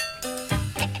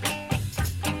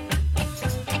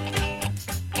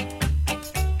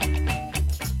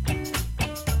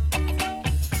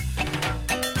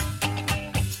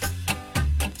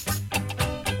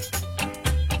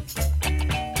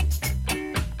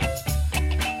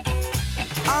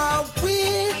 I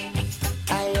wish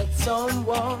I had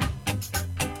someone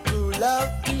who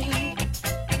loved me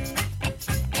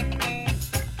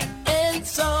and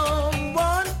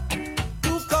someone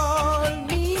who called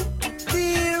me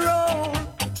their own.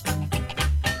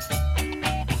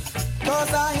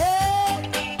 'Cause I had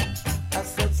a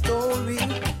sad story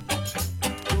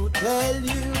to tell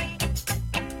you,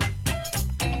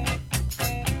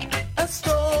 a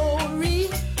story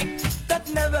that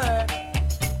never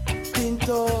been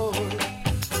told.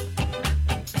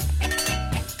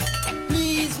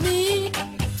 Please meet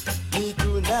me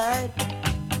tonight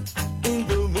in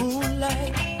the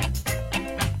moonlight.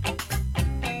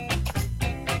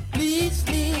 Please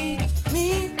meet me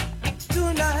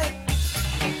tonight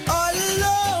all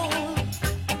alone,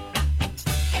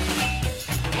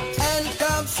 and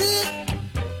come sit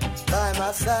by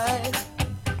my side,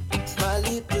 my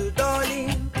little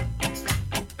darling,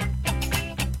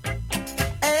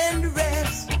 and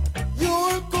rest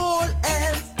your cold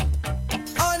hands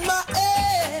on my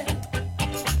head.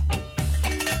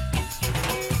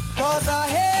 'Cause I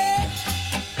had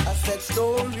a sad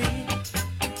story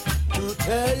to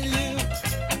tell you,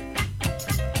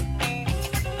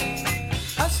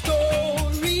 a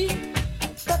story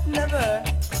that never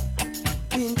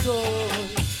been told.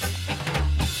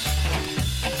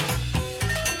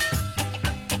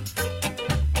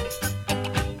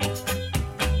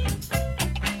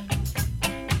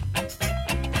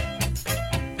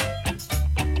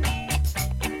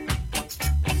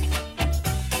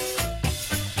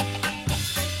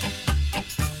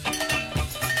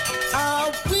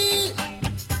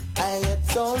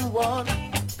 someone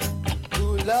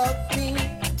who loved me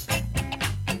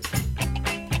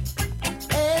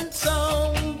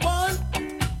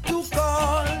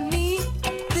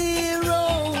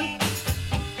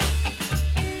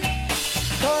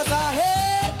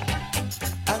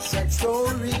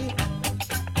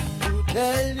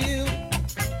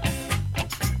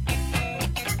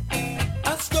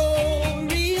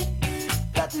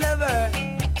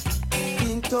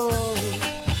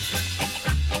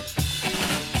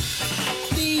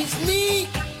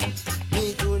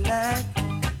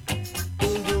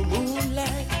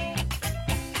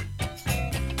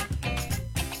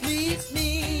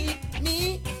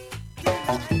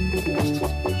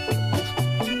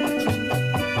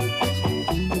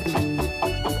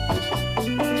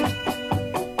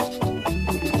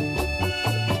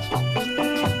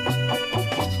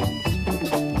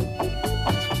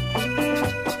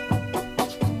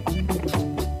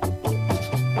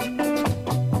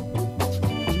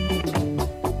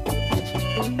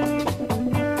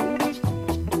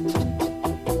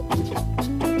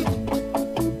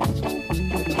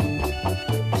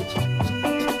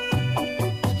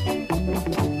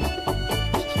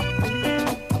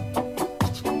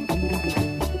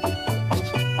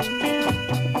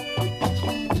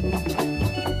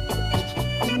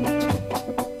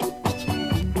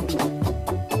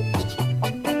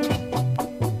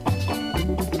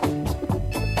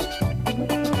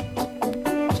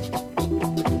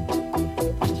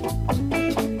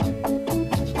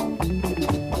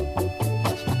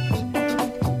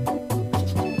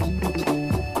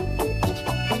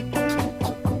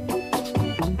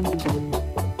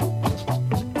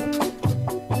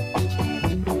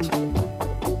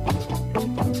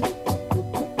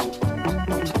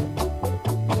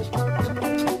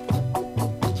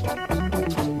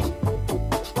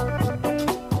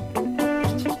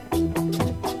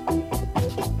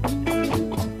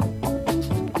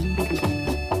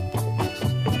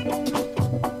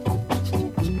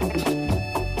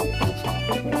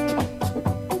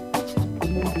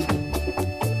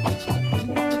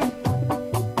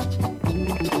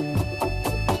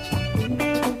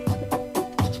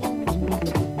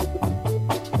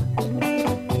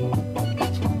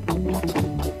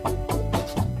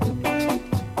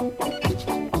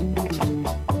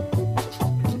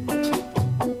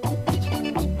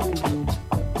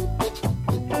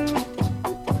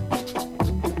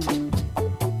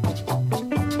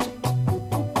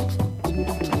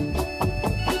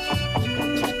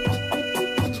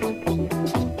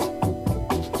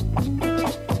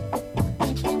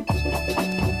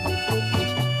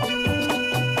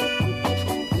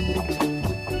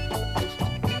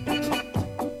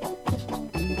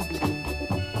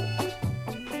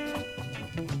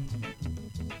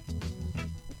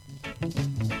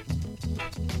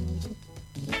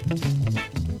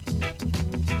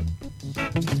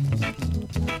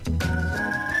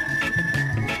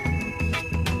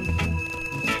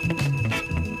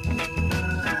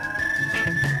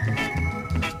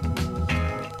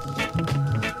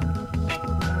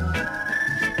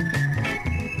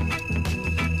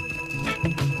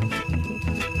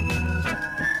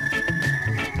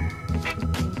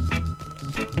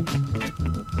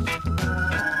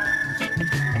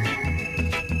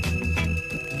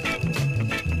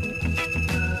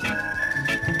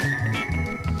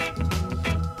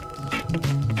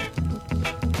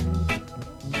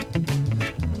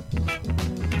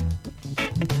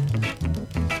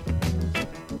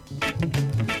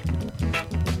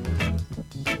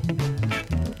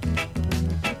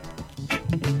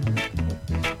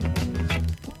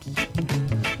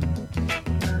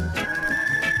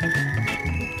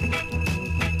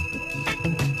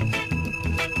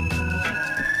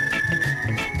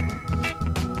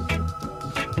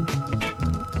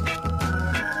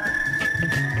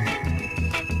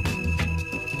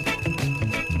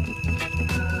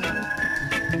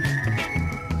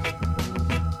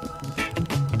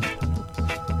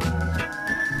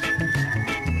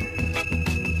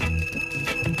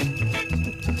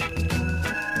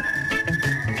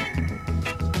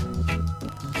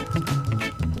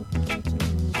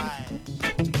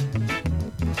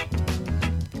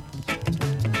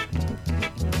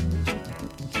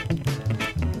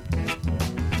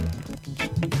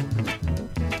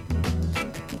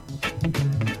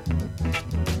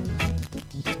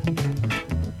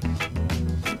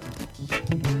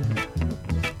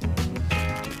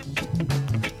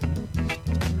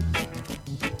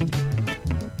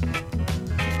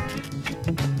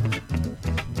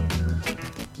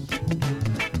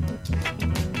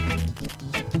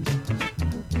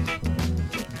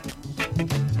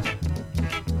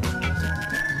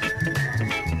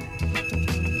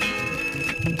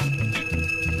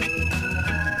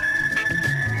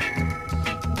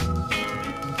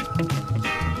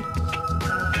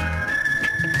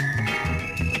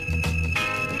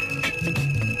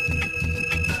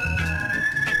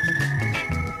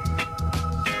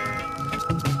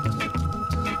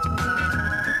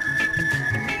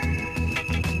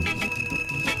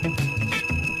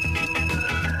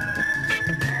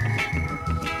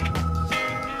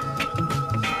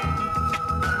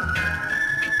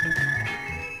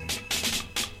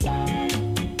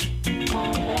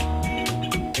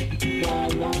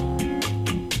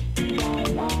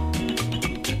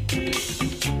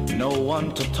No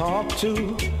one to talk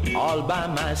to, all by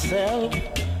myself.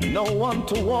 No one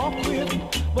to walk with,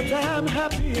 but I'm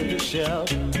happy in the shell.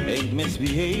 Ain't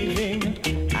misbehaving,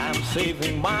 I'm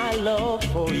saving my love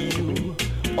for you,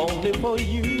 only for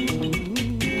you.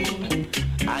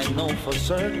 I know for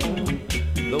certain,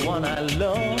 the one I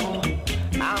love,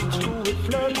 I'm through with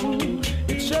flirting.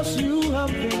 It's just you I'm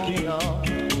thinking of.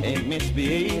 Ain't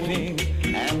misbehaving,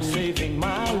 I'm saving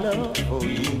my love for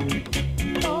you.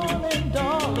 Darling,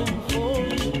 darling, for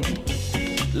you.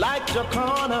 Like your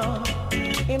corner,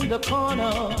 in the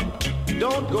corner,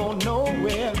 don't go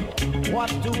nowhere. What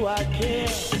do I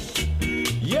care?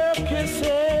 Your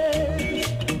kisses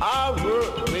are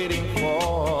worth waiting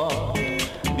for.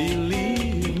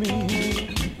 Believe me,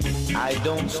 I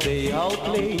don't stay out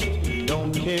late,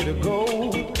 don't care to go.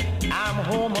 I'm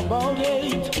home about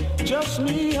 8, just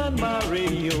me and my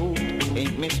radio.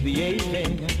 Ain't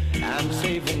misbehaving, I'm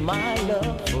saving my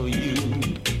love for you.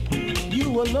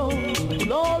 You alone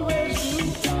will always do.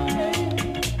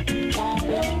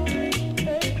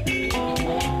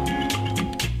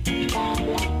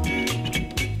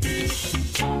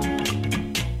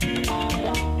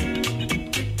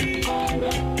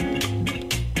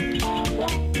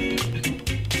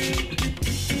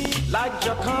 Like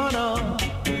Jacana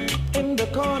in the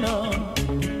corner,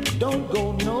 don't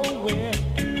go nowhere.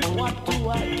 What do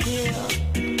I care?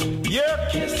 Your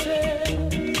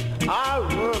kisses are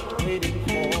worth waiting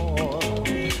for.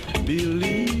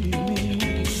 Believe me,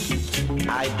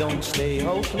 I don't stay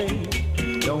out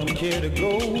late, don't care to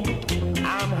go.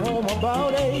 I'm home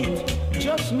about 8,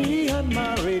 just me and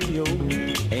my radio.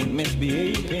 Ain't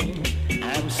misbehaving,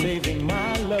 I'm saving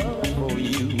my love for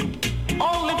you,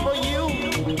 only for you.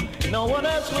 No one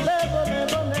else will ever,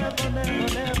 never, never, never,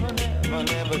 never, never,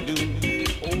 never do.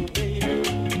 Oh baby,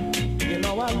 you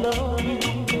know I love you.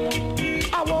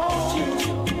 I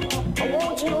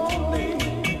want you only,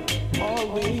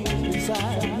 always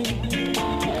beside me,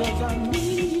 because I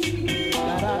need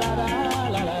la da da da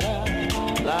la da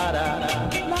la da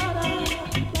da la da.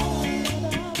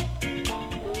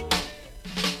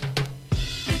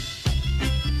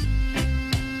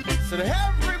 So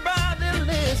everybody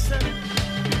listen,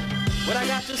 what I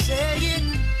got to say it.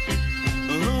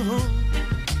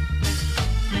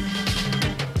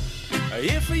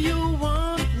 If you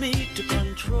want me to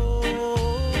control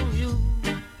you,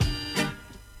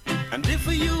 and if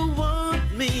you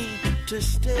want me to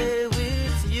stay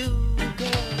with you,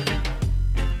 girl,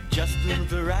 just do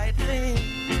the right thing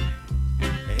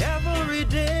every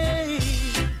day,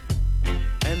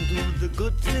 and do the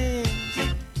good things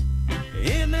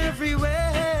in every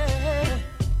way,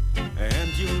 and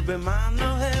you'll be mine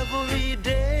every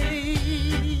day.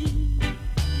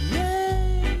 Yeah.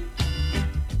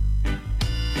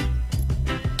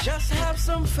 Just have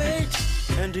some faith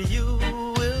and you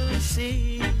will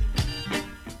see.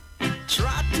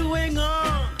 Try to hang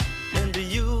on and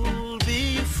you'll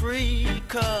be free.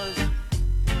 'Cause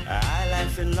I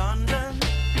live in London,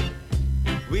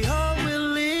 we all will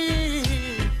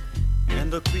live,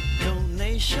 and the quick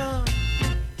donation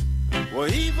we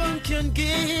even can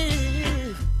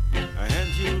give, and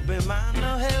you'll be mine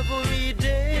every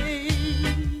day.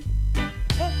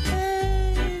 Hey,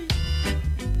 hey.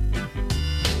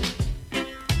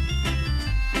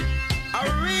 I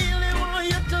really want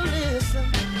you to listen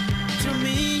to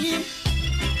me.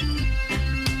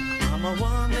 I'm a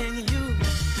warning you.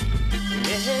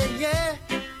 Yeah, yeah.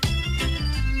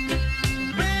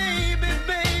 Baby,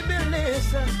 baby,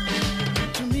 listen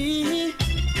to me.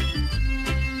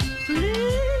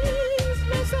 Please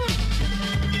listen.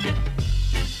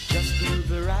 Just do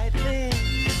the right thing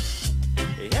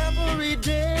every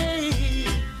day,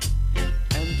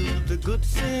 and do the good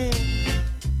thing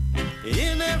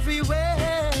in every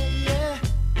way, yeah.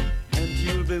 And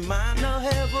you'll be mine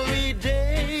every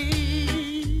day,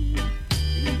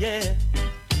 yeah.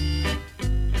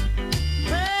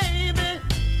 Baby,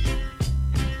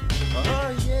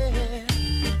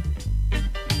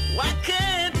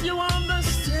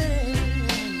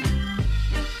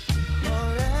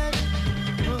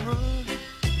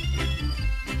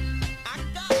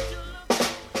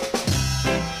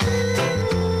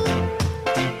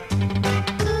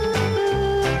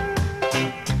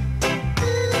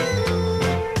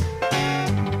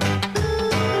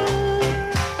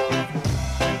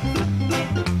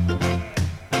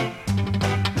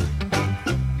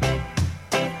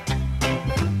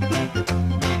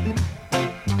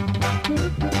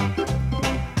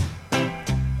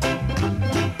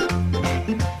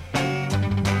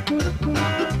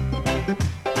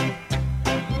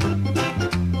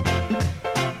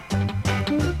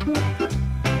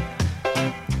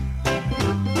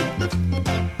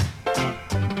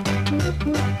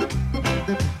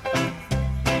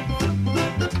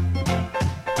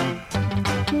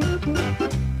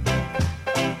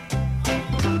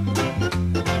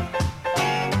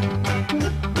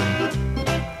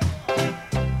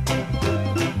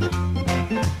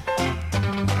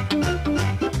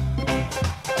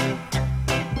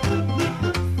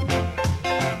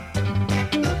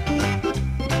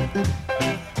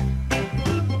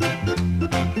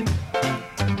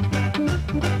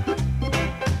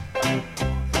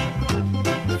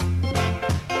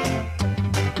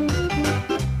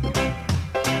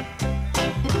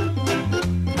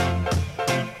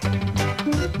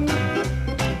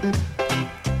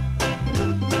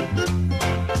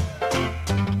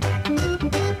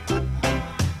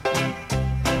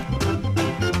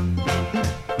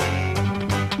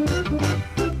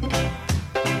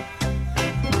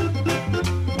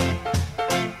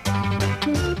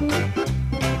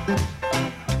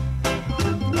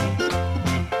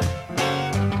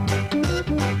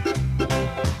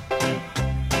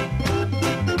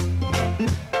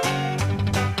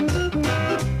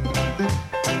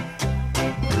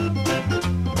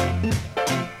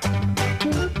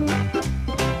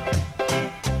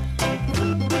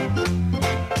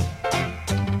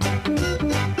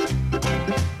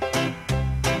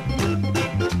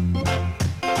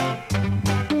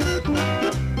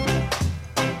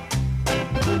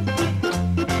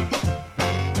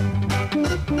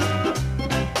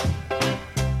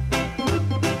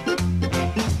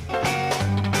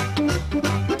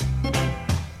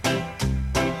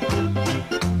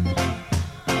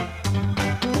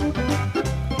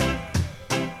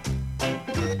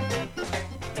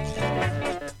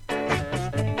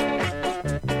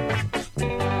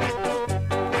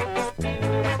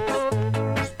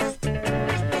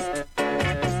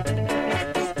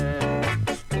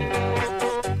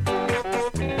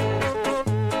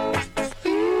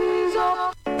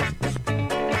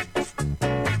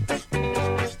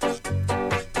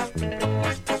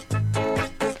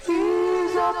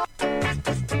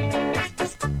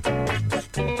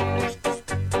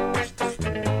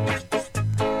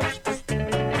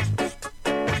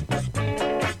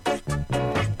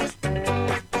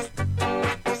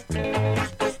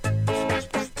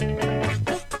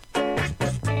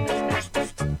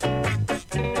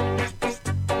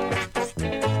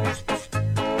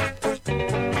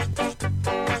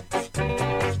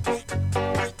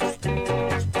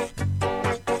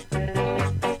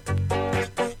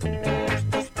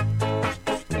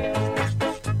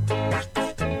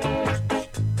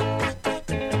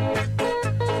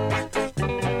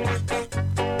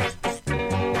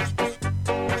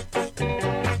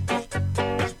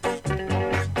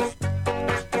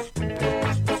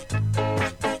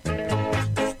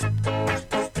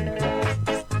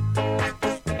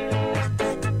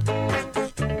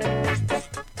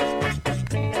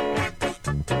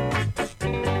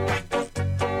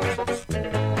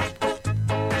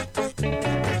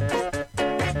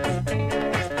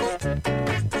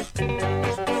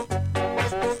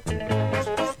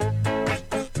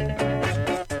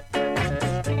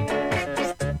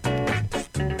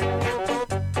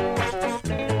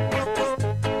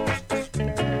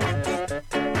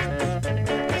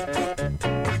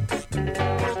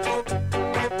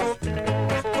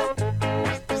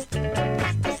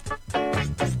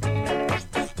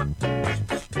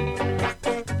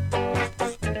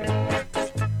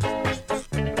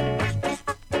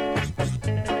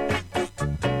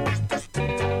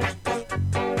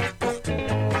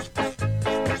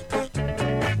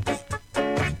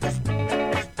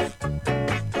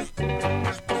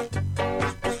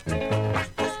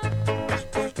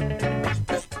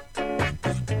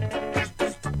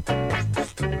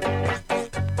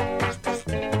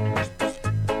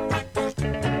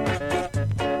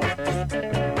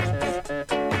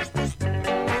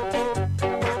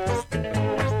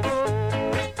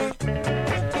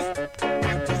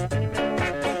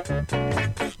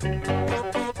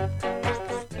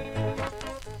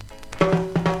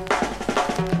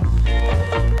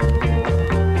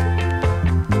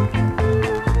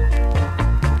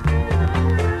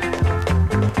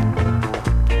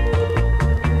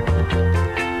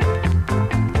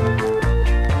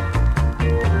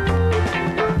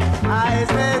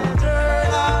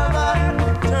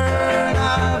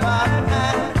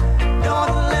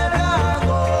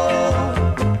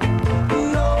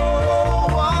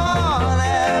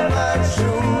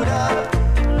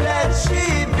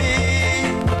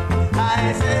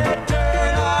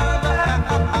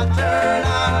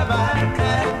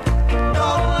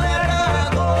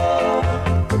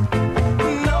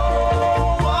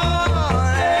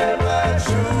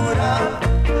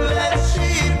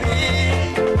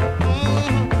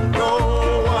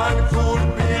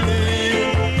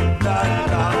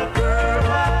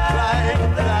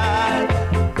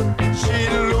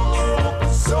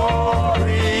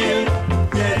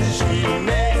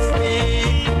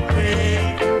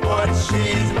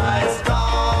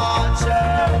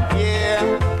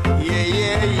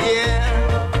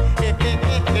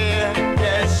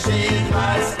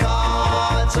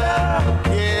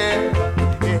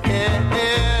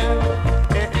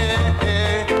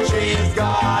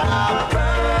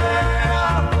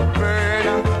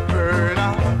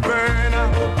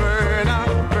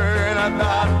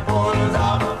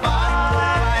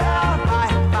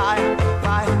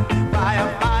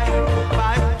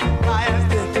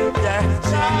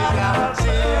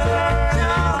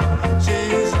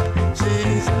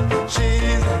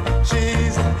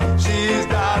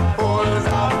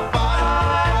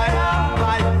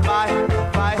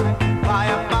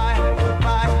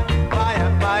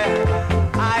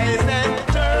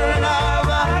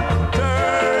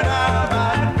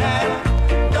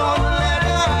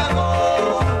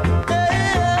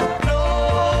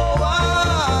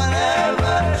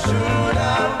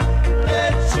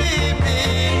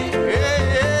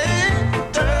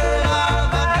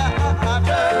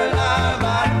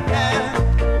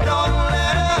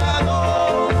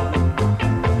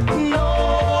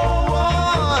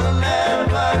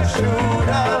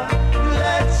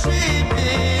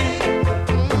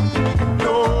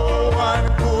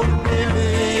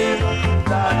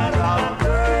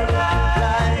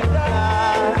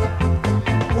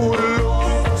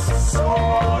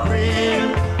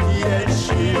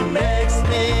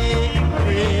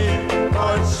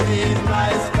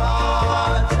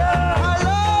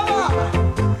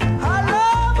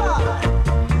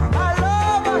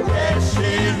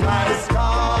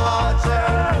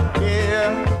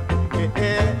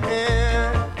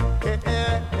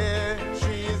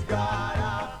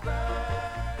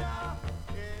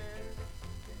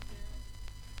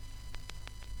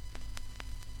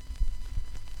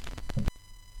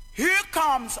 Here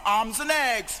comes arms and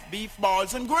eggs, beef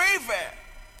balls and gravy.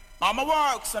 Mama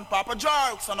works and Papa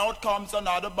jerks, and out comes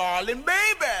another ballin'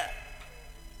 baby.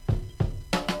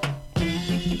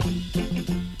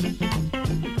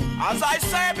 As I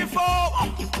said before,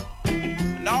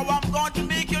 now I'm going to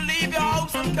make you leave your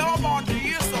house and come on to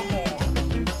hear some more.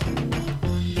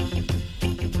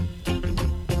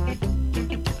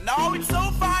 Now it's so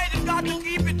fine, you got to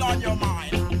keep it on your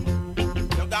mind.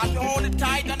 You got to hold it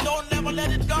tight and don't never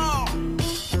let it go.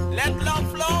 Let love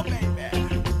flow, baby.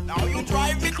 Now you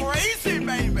drive me crazy,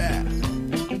 baby.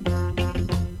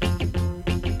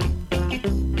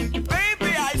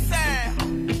 Baby, I say,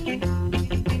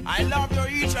 I love you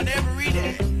each and every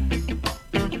day.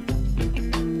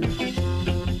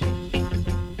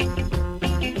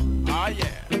 Ah,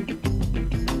 yeah.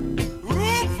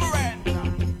 Room for rent.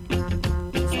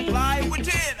 Supply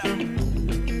within.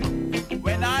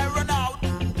 When I run out,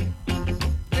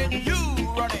 then you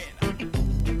run in.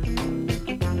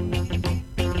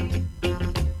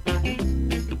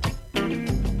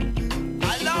 I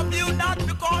love you not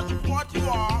because of what you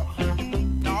are.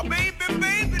 Now, baby,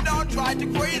 baby, don't try to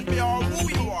praise me or who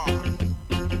you are.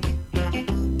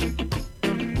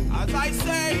 As I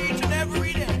say each and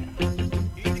every day,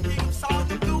 he's the king of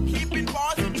sound and blue, keeping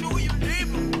bars and true, you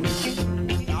live.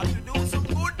 Got to do some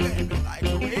good, baby, like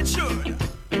the way it should.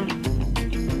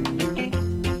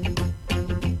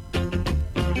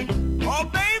 Oh,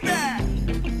 baby,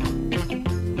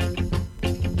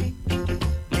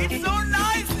 it's so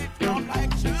nice, it comes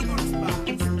like sugar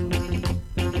spice.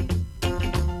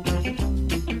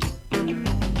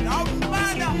 Now,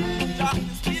 man, just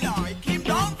this dinner, it came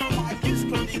down from my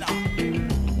disco dinner.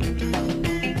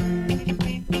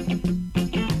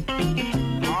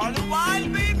 All the while,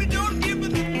 baby, don't give me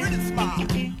the pretty smile.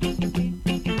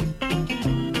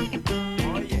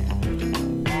 Oh, yeah.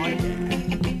 Oh, yeah.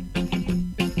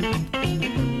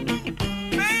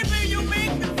 Baby, you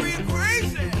make me feel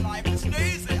crazy, like Miss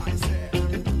Daisy, I said.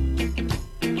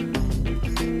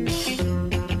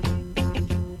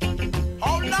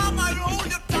 How long I'll hold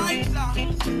you tight,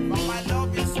 but my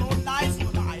love is so nice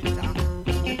tonight.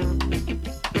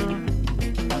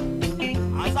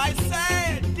 As I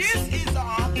said, this is the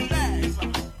arm and legs.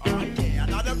 Oh yeah,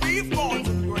 another beef balls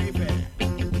and gravy.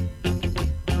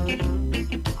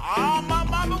 Ah, my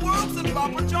mama works and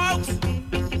Papa jokes.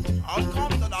 Out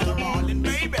comes another ballin'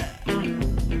 baby.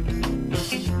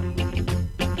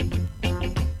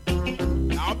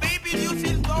 Now, baby, you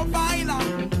feel so fine.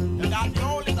 You got me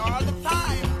holding all the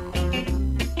time.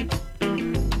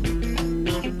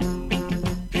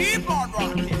 Keep on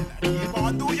rocking. Keep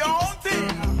on do your own thing.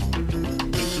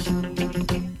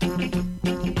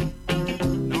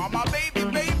 Now, my baby,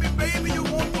 baby, baby, you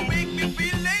want to make me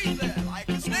feel lazy like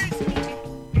a Stacy.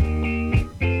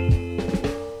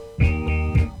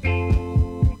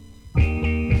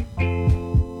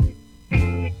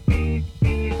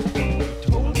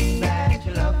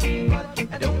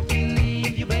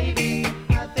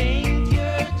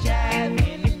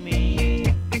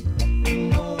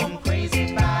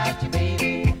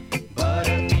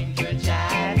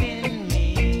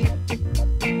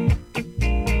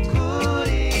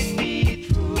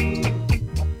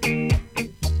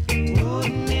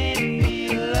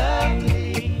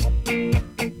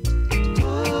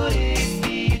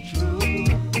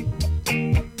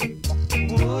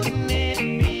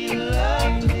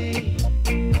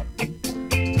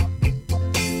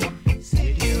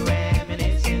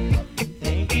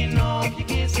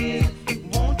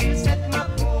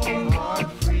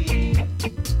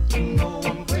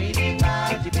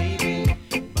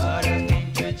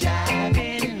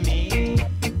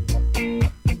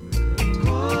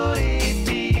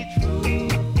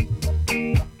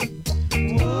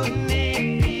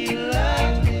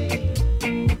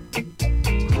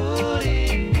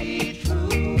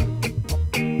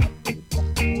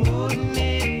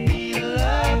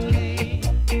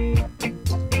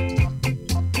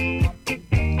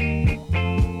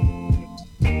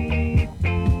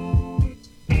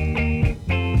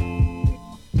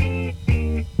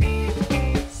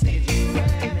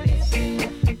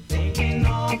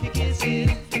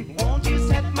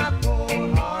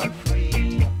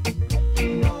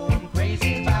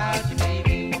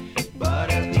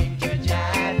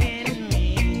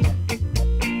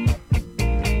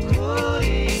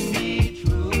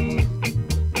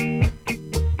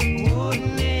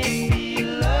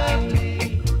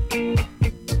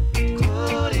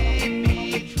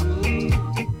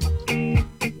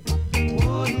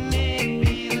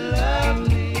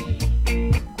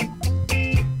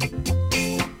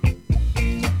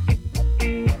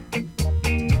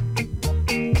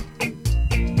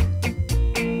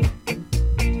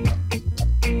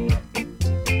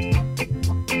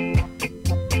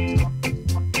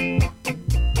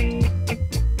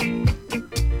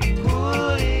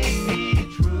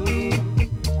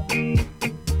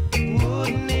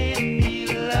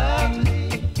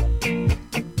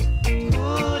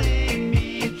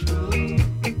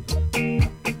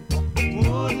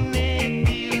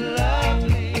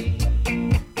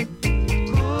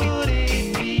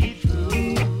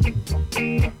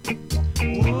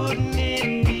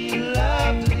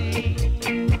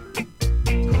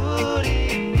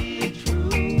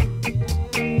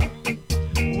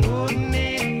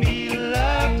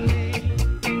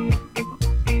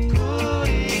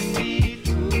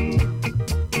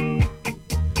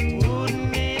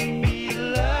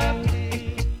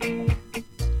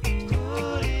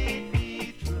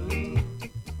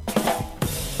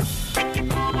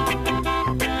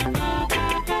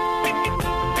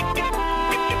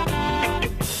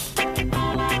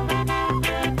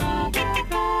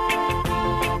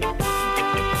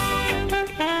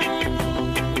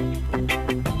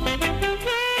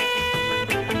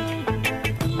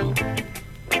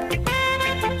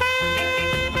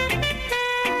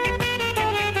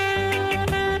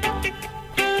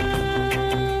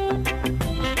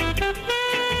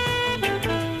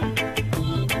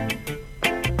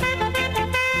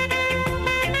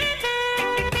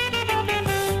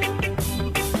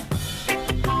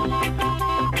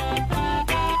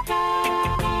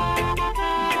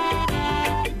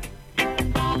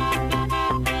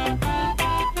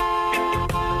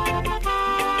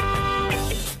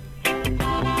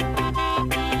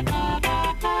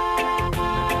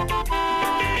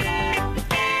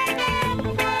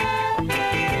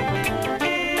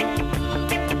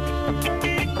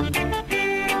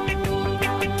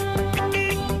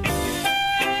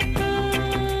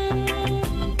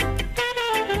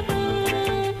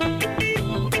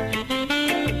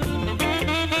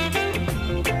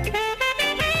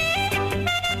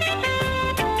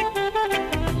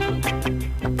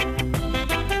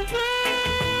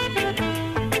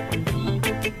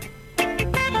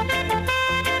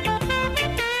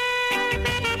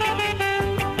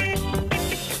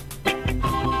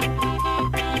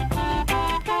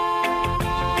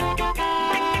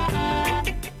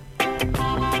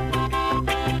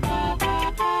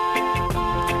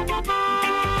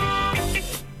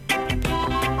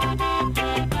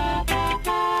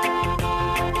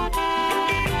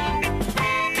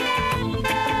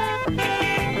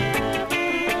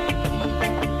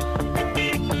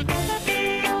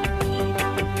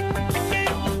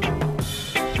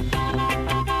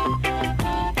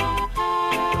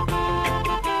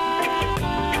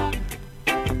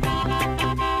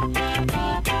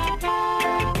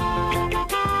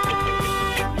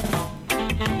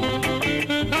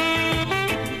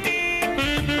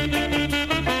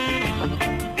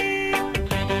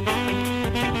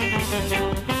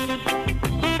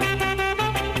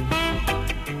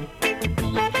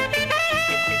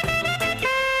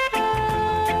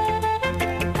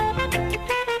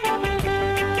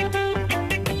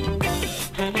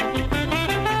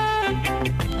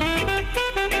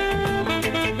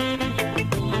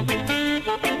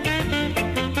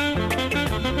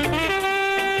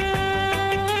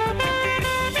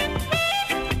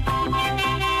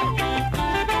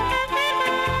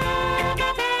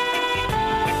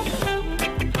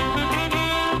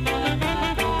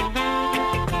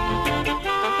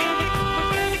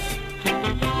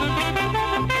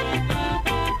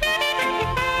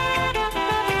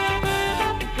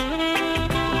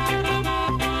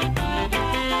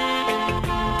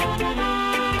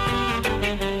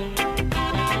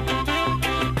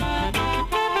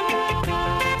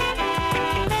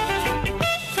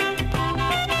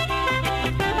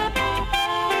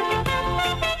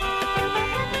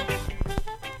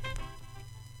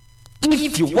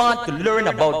 If you want to learn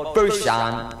about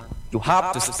version, you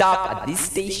have to stop at this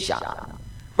station.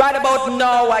 Right about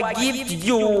now, I give to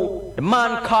you the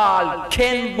man called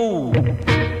Ken Boo.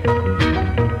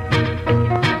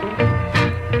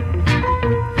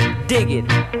 Dig it.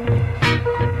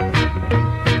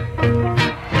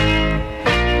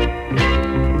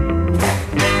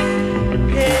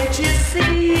 Can't you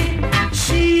see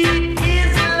she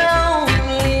is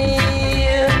lonely?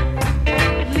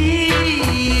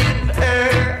 Leave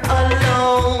her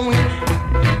alone.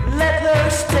 Let her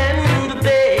stand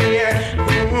there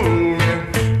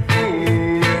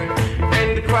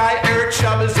and cry her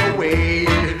troubles away.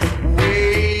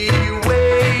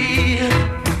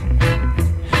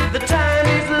 The time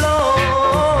is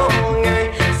long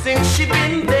since she's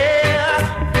been there,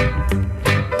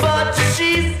 but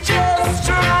she's just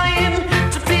trying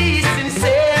to be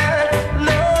sincere.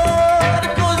 Lord,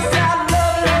 'cause I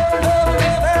love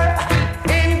her,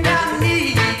 and I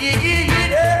need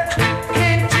her.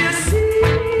 Can't you see?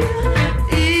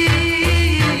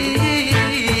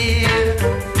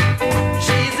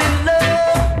 She's in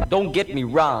love. Don't get me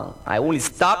wrong, I only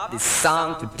stopped this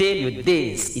song to tell you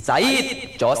this. It's a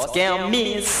hit, just can't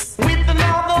miss. With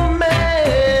another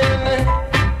man,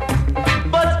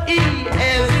 but he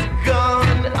has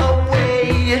gone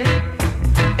away,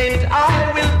 and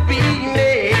I will be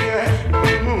near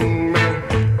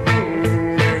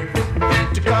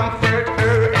to comfort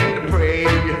her and pray.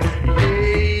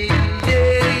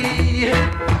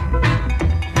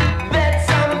 That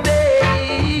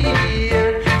someday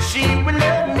she will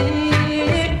love me,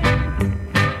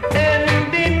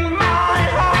 and in my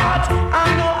heart I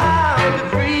know I'll be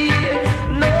free.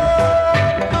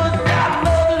 Lord, 'cause I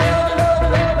love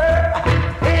her,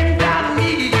 and I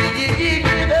need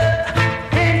her.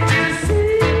 Can't you see?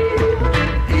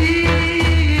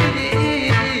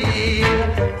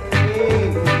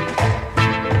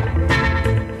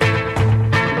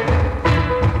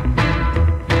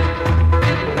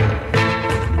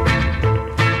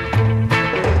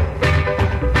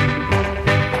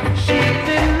 She's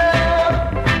in love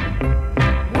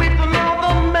with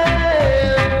another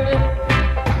man,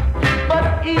 but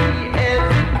he has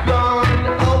gone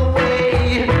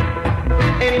away,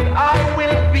 and I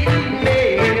will be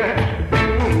near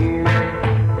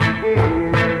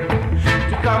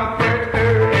to comfort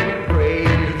her and pray.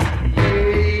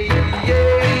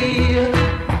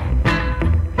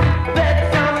 That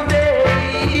someday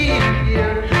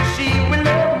she will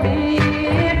love me,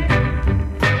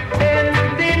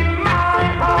 and in my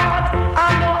heart I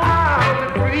know I'll be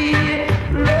free.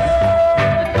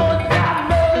 Lord, 'cause I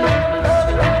love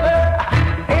her,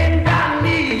 and I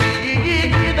need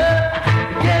her.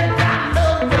 Yes, I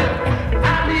love her,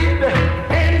 I need her,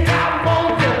 and I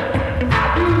want her. I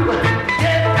do,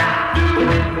 yes I do,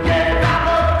 yes I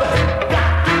love her.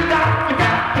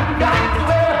 Got to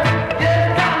her. Yes,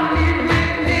 I need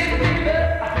her,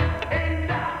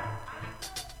 and I.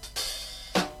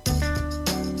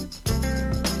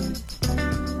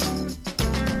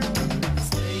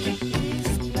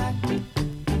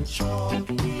 Chalk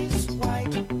is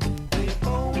white. They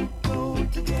both go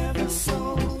together so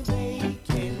they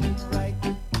can write.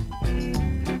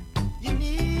 You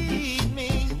need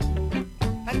me,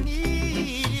 I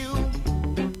need you.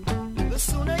 The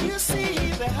sooner you see,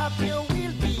 the happier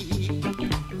we'll be.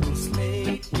 The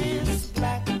slate is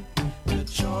black, the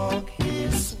chalk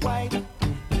is white.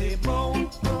 They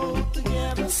both go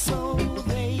together so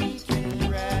they can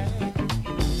write.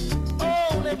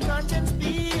 Oh, let conscience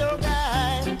be your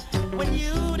guide when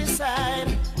you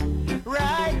decide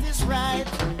right is right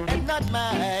and not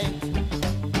mine.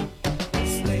 The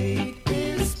slate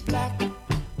is black,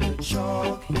 the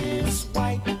chalk is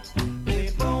white.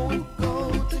 They both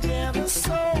go together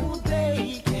so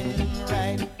they can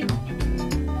write.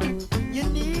 You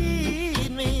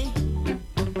need me,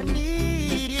 I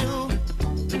need you.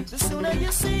 The sooner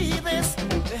you see this,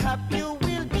 the happier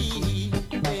we'll be,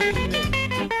 baby.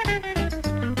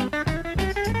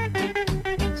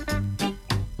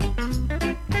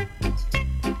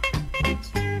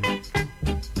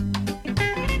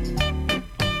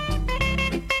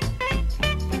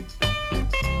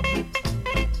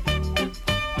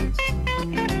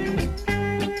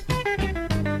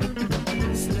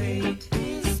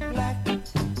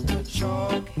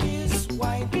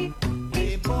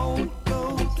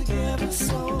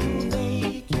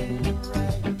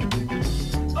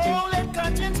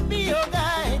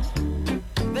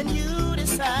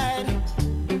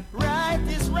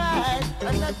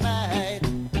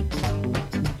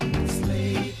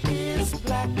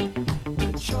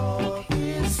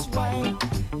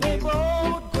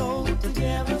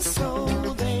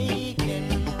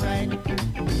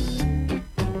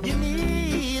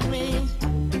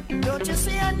 Don't you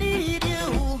see I need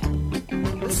you?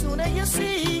 The sooner you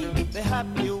see, the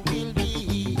happier you will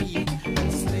be.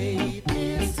 The slate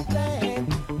is black,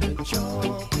 the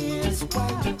chalk is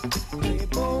white. They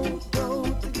both go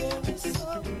together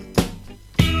so.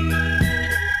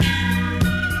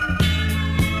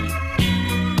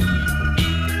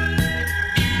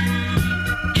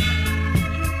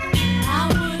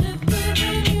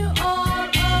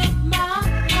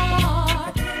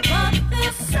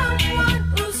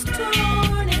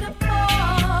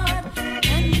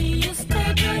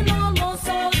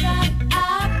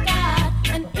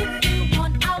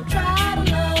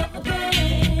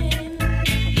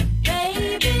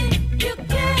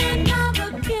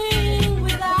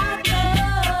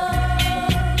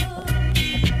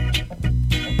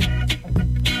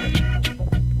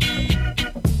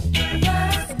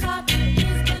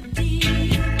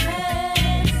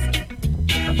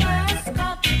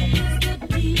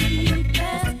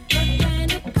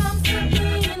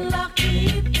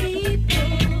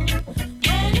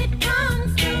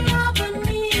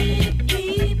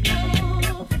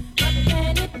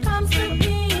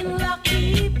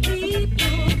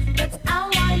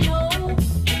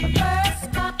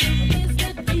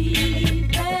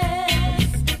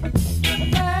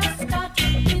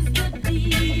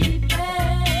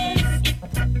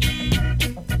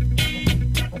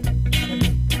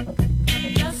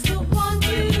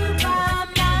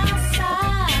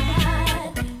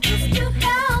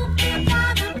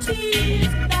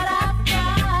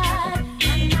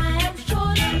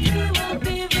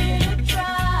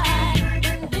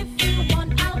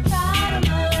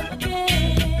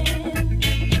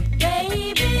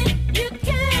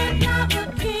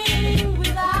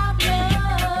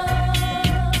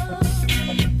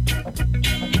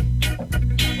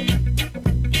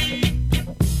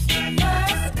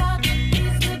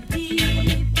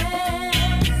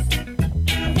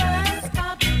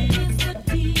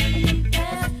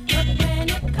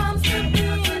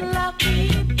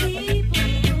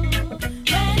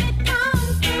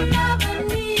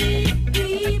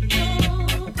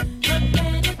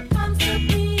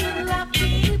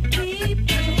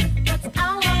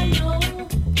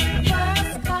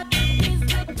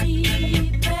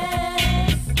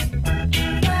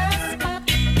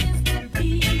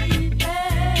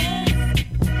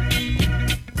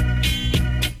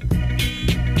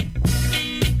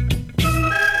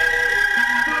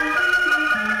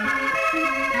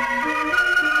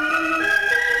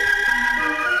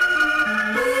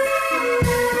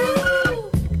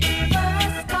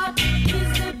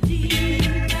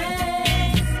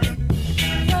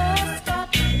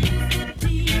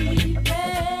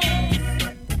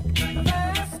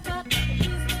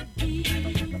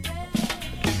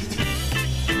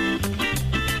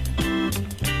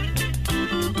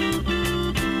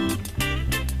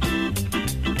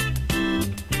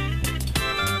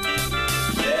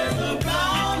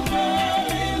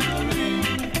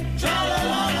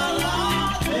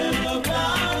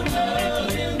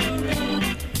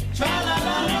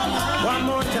 One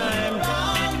more time.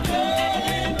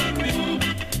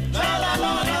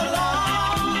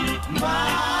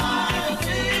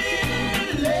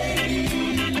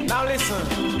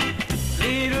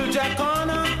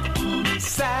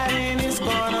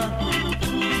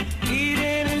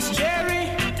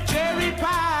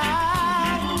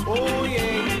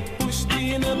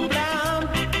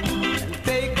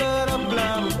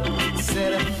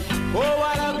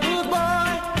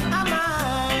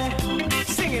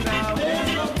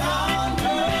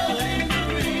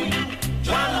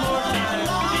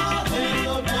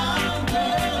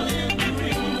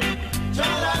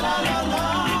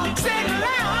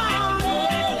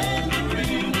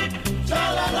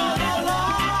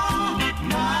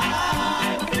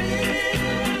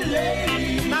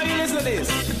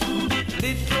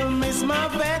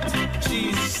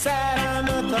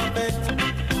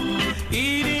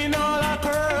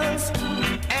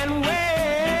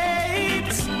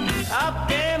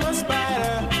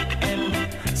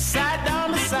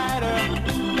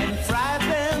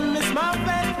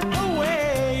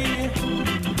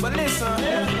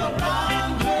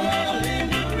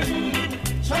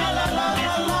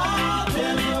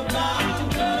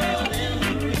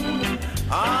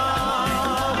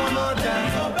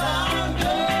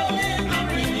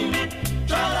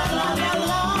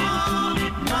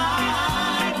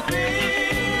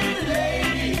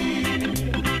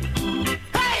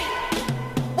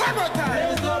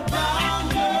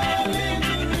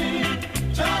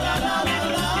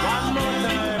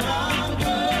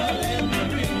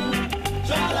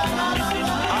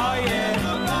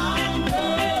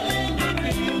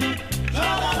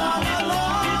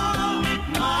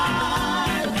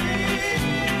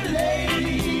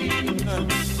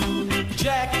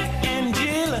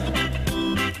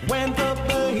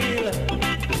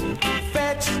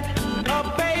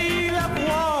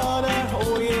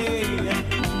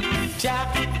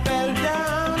 Jack fell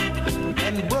down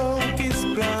and broke his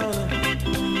crown,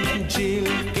 and Jill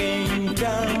came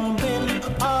tumbling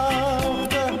off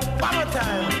the... One more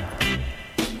time.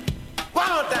 One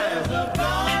more time. There's a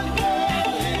brown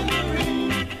girl in the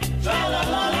ring.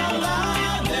 Tra-la-la-la-la.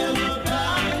 There's a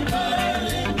brown girl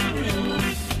in the ring.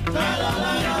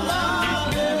 Tra-la-la-la-la.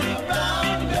 There's a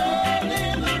brown girl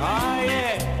in the ring. Oh,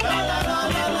 yeah.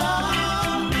 Tra-la-la-la-la.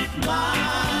 My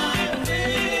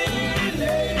pretty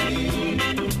lady.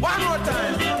 One more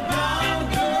time. There's a brown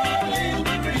girl in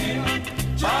the ring.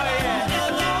 Oh, yeah.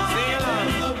 Sing along.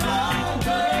 There's a brown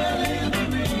girl in the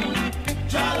ring.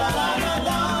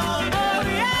 Tra-la-la-la-la.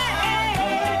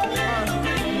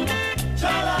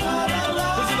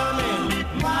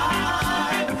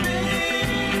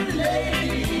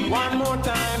 One more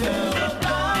time.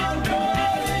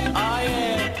 Oh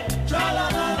yeah.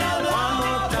 One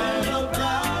more time.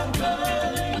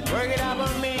 Work it out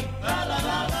on me.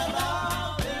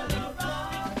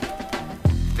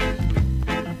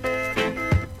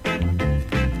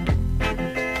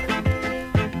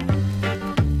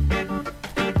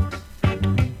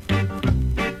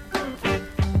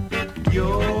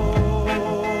 You're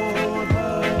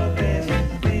the best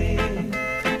thing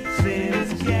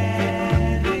since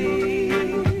candy.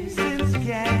 Since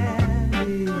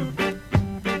candy.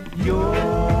 You're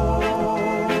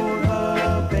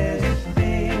the best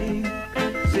thing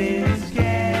since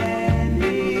candy.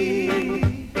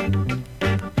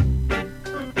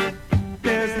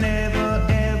 There's never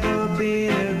ever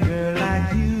been a girl like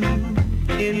you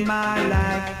in my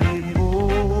life before.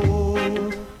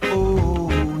 Oh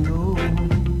no.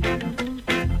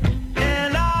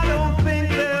 And I don't think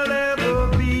there'll ever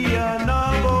be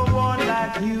another one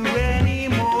like you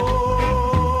anymore.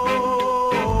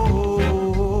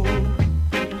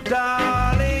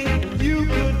 Darling, you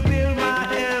could fill my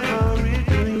every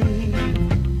dream.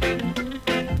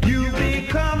 You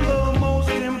become the most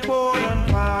important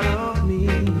part of me.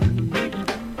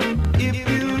 If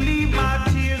you leave, my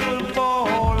tears will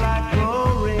fall like the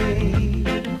rain.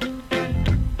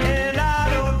 And I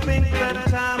don't think that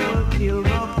time will kill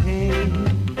the pain.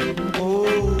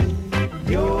 Oh,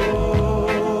 you're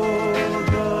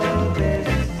the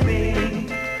best thing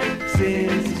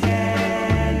since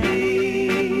candy.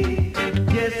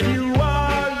 Yes, you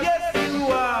are. Yes, you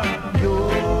are.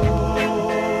 You're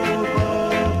the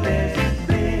best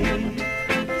thing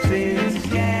since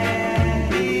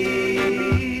candy.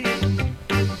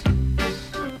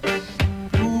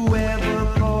 Whoever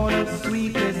thought of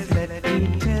sweetness, let me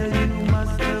tell you,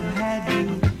 must have had you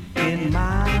in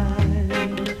mind.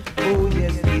 Oh,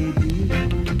 yes, they did.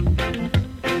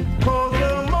 'Cause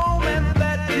the moment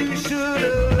that you should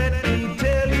have let me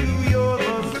tell you, you're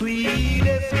the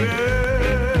sweetest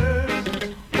girl.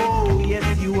 Oh, yes,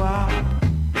 you are.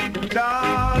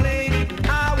 Darling,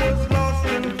 I was lost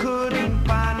and couldn't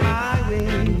find my way.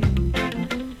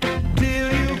 Till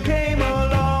you came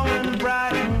along and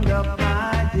brightened up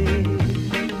my day.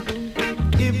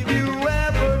 If you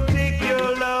ever take your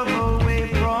love away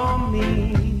from me,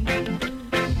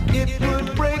 it would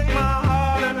break my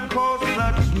heart and cause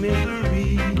such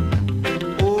misery.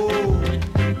 Oh,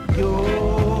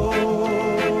 you're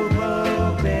the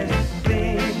best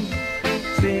thing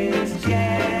since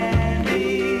candy.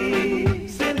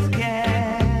 Since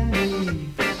candy.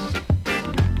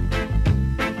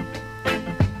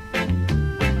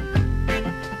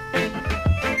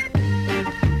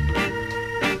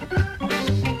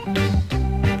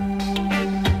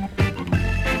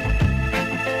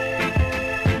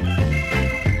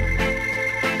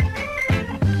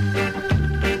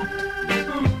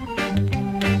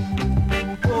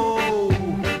 Oh,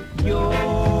 you're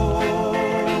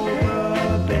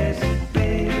the best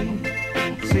thing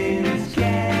since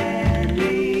candy.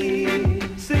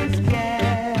 Since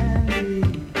candy.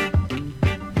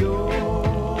 You're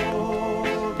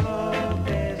the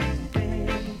best thing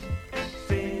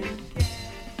since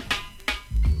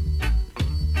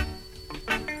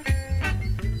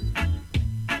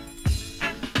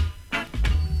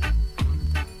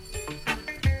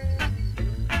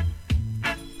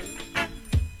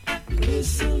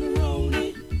Listen,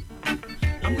 Ronnie,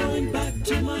 I'm going back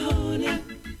to my honey.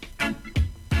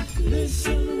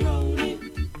 Listen, Ronnie,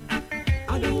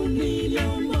 I don't need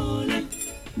your money.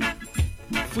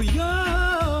 For your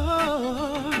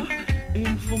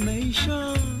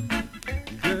information,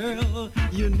 girl,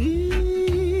 you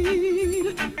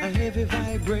need a heavy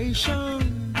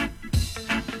vibration.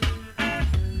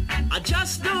 I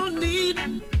just don't need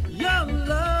your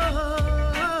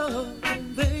love,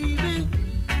 baby.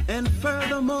 And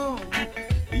furthermore,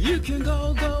 you can go.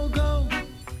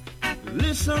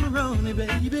 Listen, Ronnie,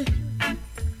 baby.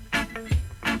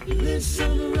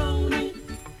 Listen, Ronnie,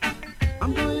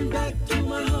 I'm going back to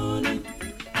my honey.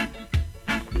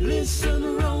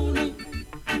 Listen, Ronnie,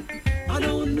 I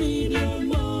don't need your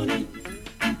money.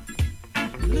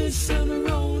 Listen,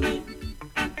 Ronnie,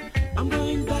 I'm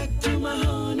going back to my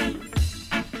honey.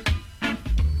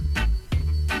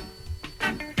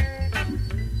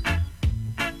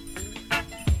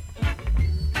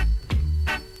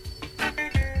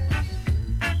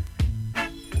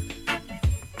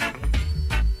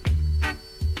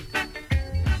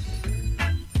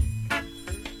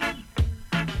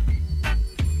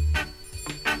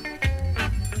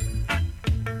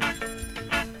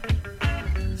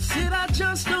 Said I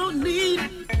just don't need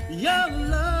your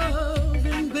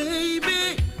loving,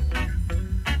 baby.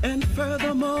 And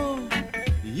furthermore,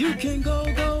 you can go,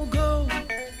 go, go.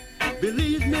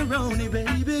 Believe me, Ronnie,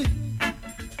 baby.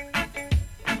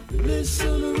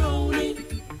 Listen, Ronnie,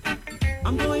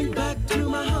 I'm going back to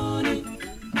my honey.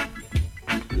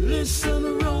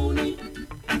 Listen, Ronnie,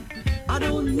 I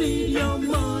don't need your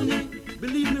money.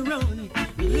 Believe me, Ronnie.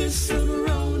 Listen,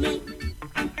 Ronnie,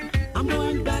 I'm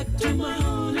going back to my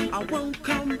honey. I won't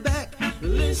come back.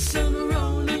 Listen,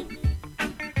 Ronnie,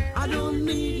 I don't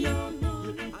need your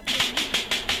money.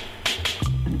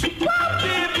 Wow,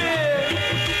 baby,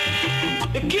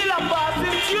 the killer boss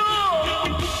is you.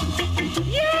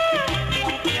 Yeah,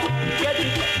 get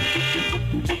it.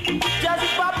 Just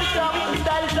pop it up,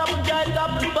 style it up, jazz it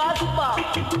up, and pass it back.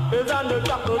 It's on the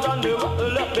top, it's on the rock,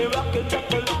 let me rock it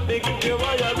up, let me give you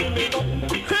what you give me.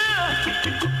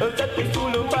 Set the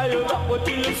soul on fire, rock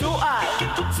until you're so high.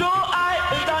 So high,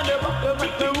 it's on the rock,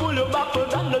 make the roll your back,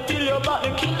 it's on the till you're about the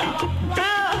killer.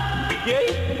 Yeah,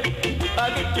 I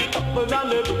get it up, it's on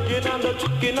the chicken and the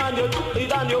chicken and your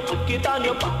it on your cook it on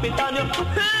your pop it on your.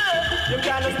 You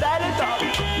can't style it up.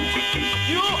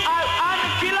 You are on the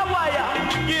killer wire.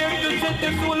 Here to set the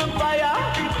soul on fire.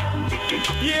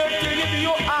 Here to give you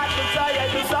your heart desire.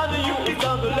 The sound of you is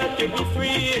gonna let you be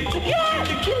free. Yeah,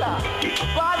 the killer.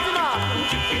 Fatima.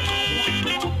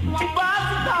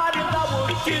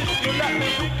 You let me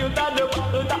pick you down the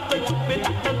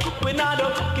we're not a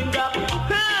fucking job.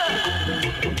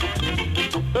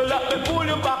 Let me pull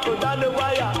you back down the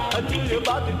wire until you're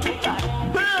about to do that.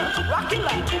 Rock it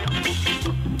like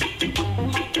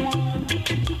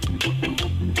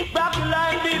rock it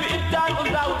like, baby, it's time for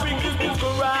that we bring this disco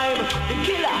rhyme. The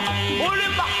killer, pull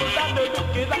you back down the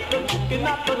looking at the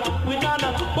we're not a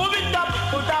move it up,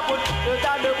 put that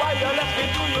down the wire. Let me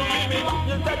do you, baby.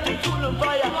 You set the tool on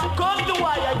fire. Come to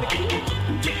wire, the killer.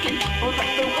 Oh,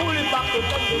 that's the woolly back to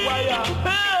the wire.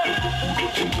 Hey!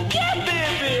 Yeah,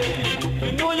 baby.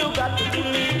 You know you got to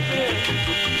believe it.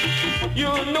 You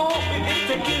know it's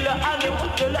the killer and you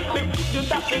want to let me. You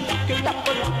tap it, you tap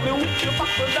it, me whoop you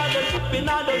back to the spin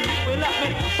out the spin let me.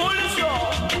 Holy show.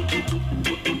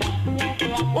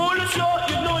 Holy show,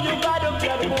 you know you got to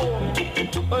get home.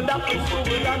 And that's the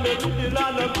school and the spin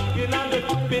and the spin and the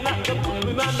spin and the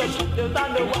spin and the spin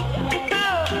and the wire.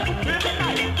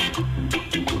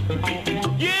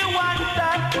 You want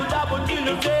that to double till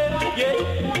you say, yeah.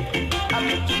 I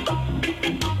get you up.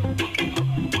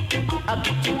 I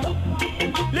get you up.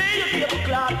 Lay your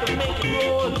tablecloth to make it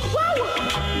roll. Woo!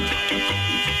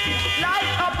 Light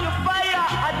up your fire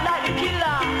and light the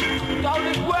killer down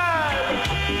this world.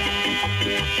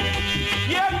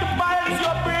 You have to balance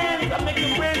your brains and make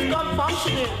your brains come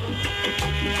functioning.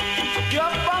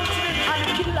 You're functioning and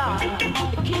the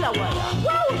killer wire.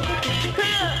 Woo!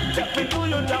 Let me do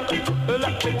your jungle.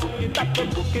 Let me cook it up,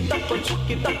 cook it up, cook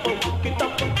it up, cook it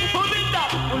up. Pull it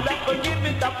up, let me give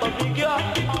it up, big girl.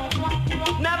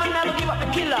 Never give up the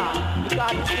killer,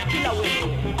 because it's the killer way.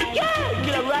 Yeah,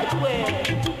 killer right way.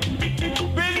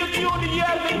 Bring it to the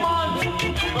years and months.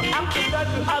 After that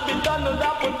you have been done with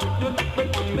that one. You tap it,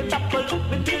 me tap it,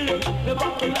 me till you, me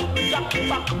back it up, me tap it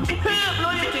back.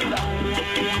 Blow your thing up.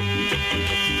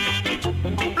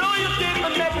 Blow your thing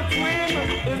and make it swing.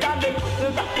 Is that the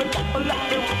tap it, tap it,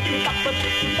 tap it, tap it,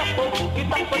 tap it,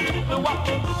 tap it, walk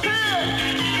it.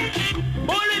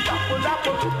 Hold it up,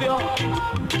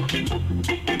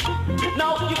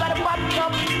 now you gotta back it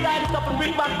up, slide it up and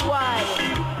bring back the wine.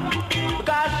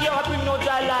 Because you're bring no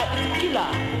dry light,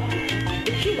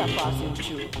 the killer passing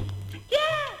through. Yeah!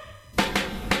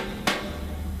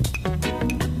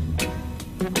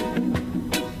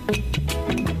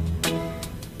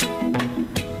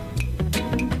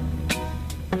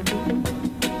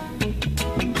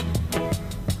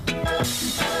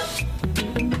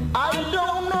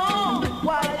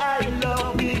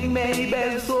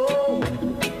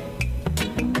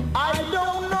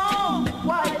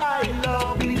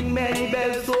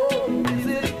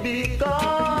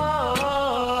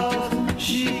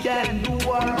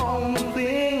 do her own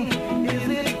thing? Is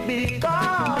it because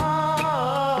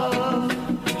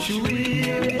she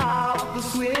really off the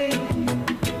swing?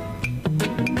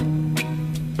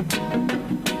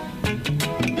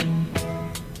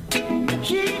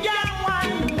 She got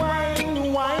whiny.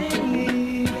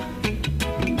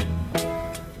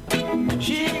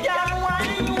 She got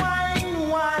whiny.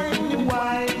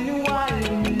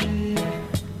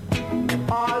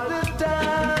 All the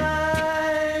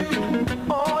time.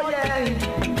 Oh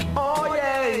yeah,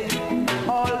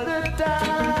 all the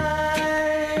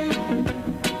time.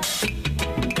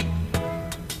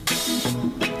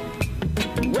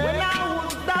 When I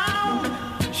was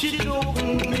down, she took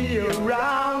me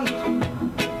around.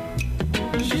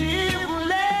 She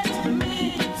let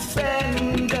me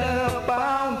spend a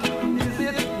pound. Is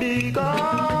it because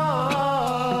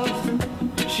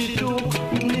she took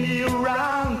me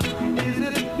around? Is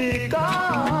it because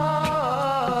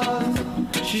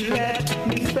she let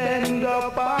me spend a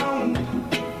pound?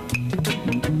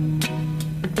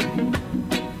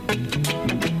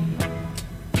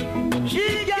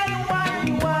 She got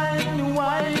whiny.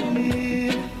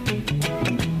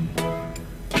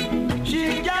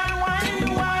 She got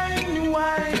whiny.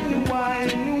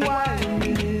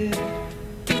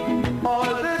 All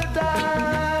the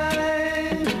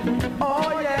time.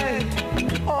 Oh yeah,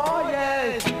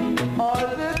 all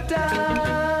the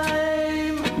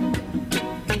time.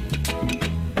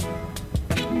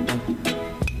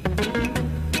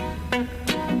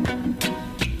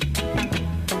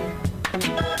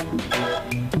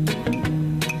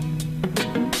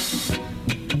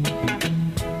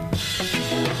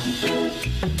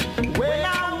 When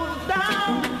I was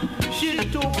down, she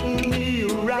took me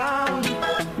around.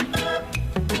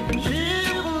 She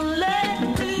let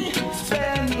me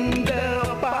spend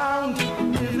a pound.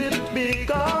 Is it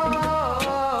because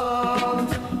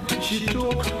she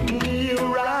took me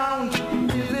around?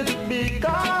 Is it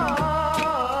because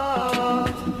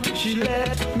she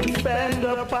let me spend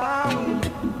a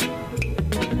pound?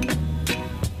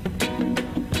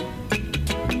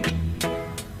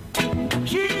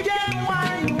 She get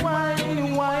whiny.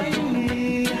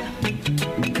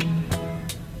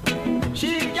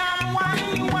 She got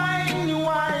whiny.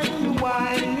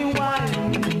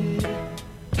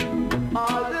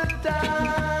 All the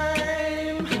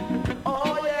time.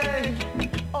 Oh yeah,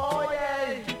 all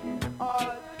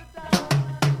the time.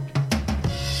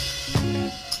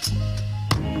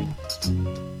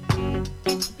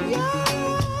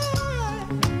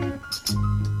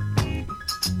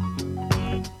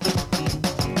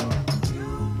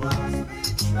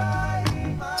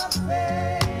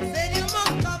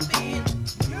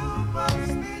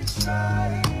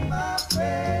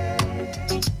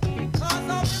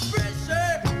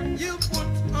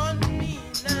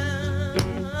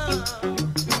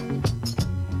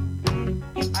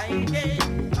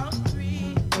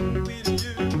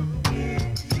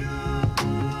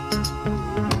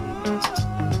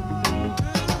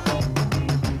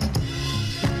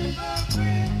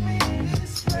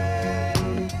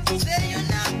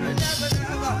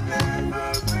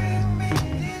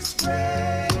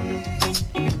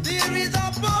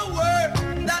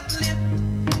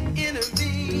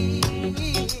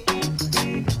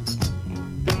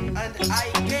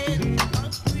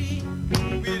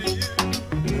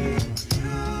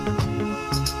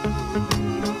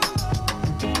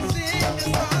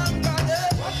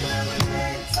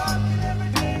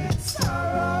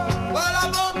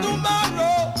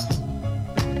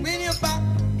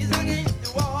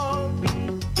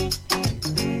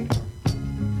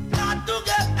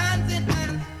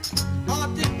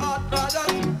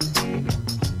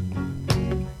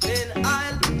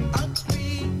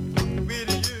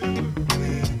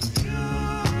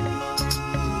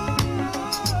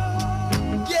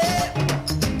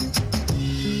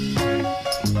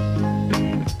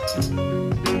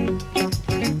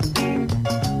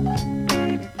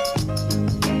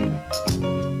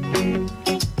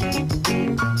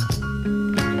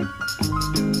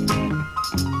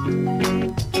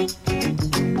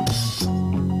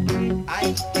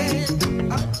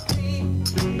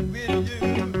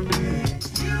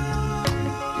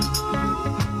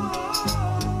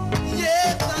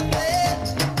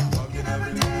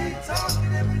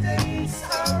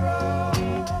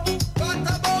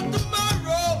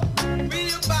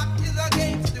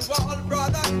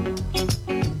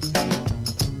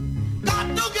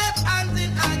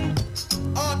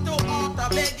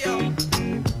 beg you.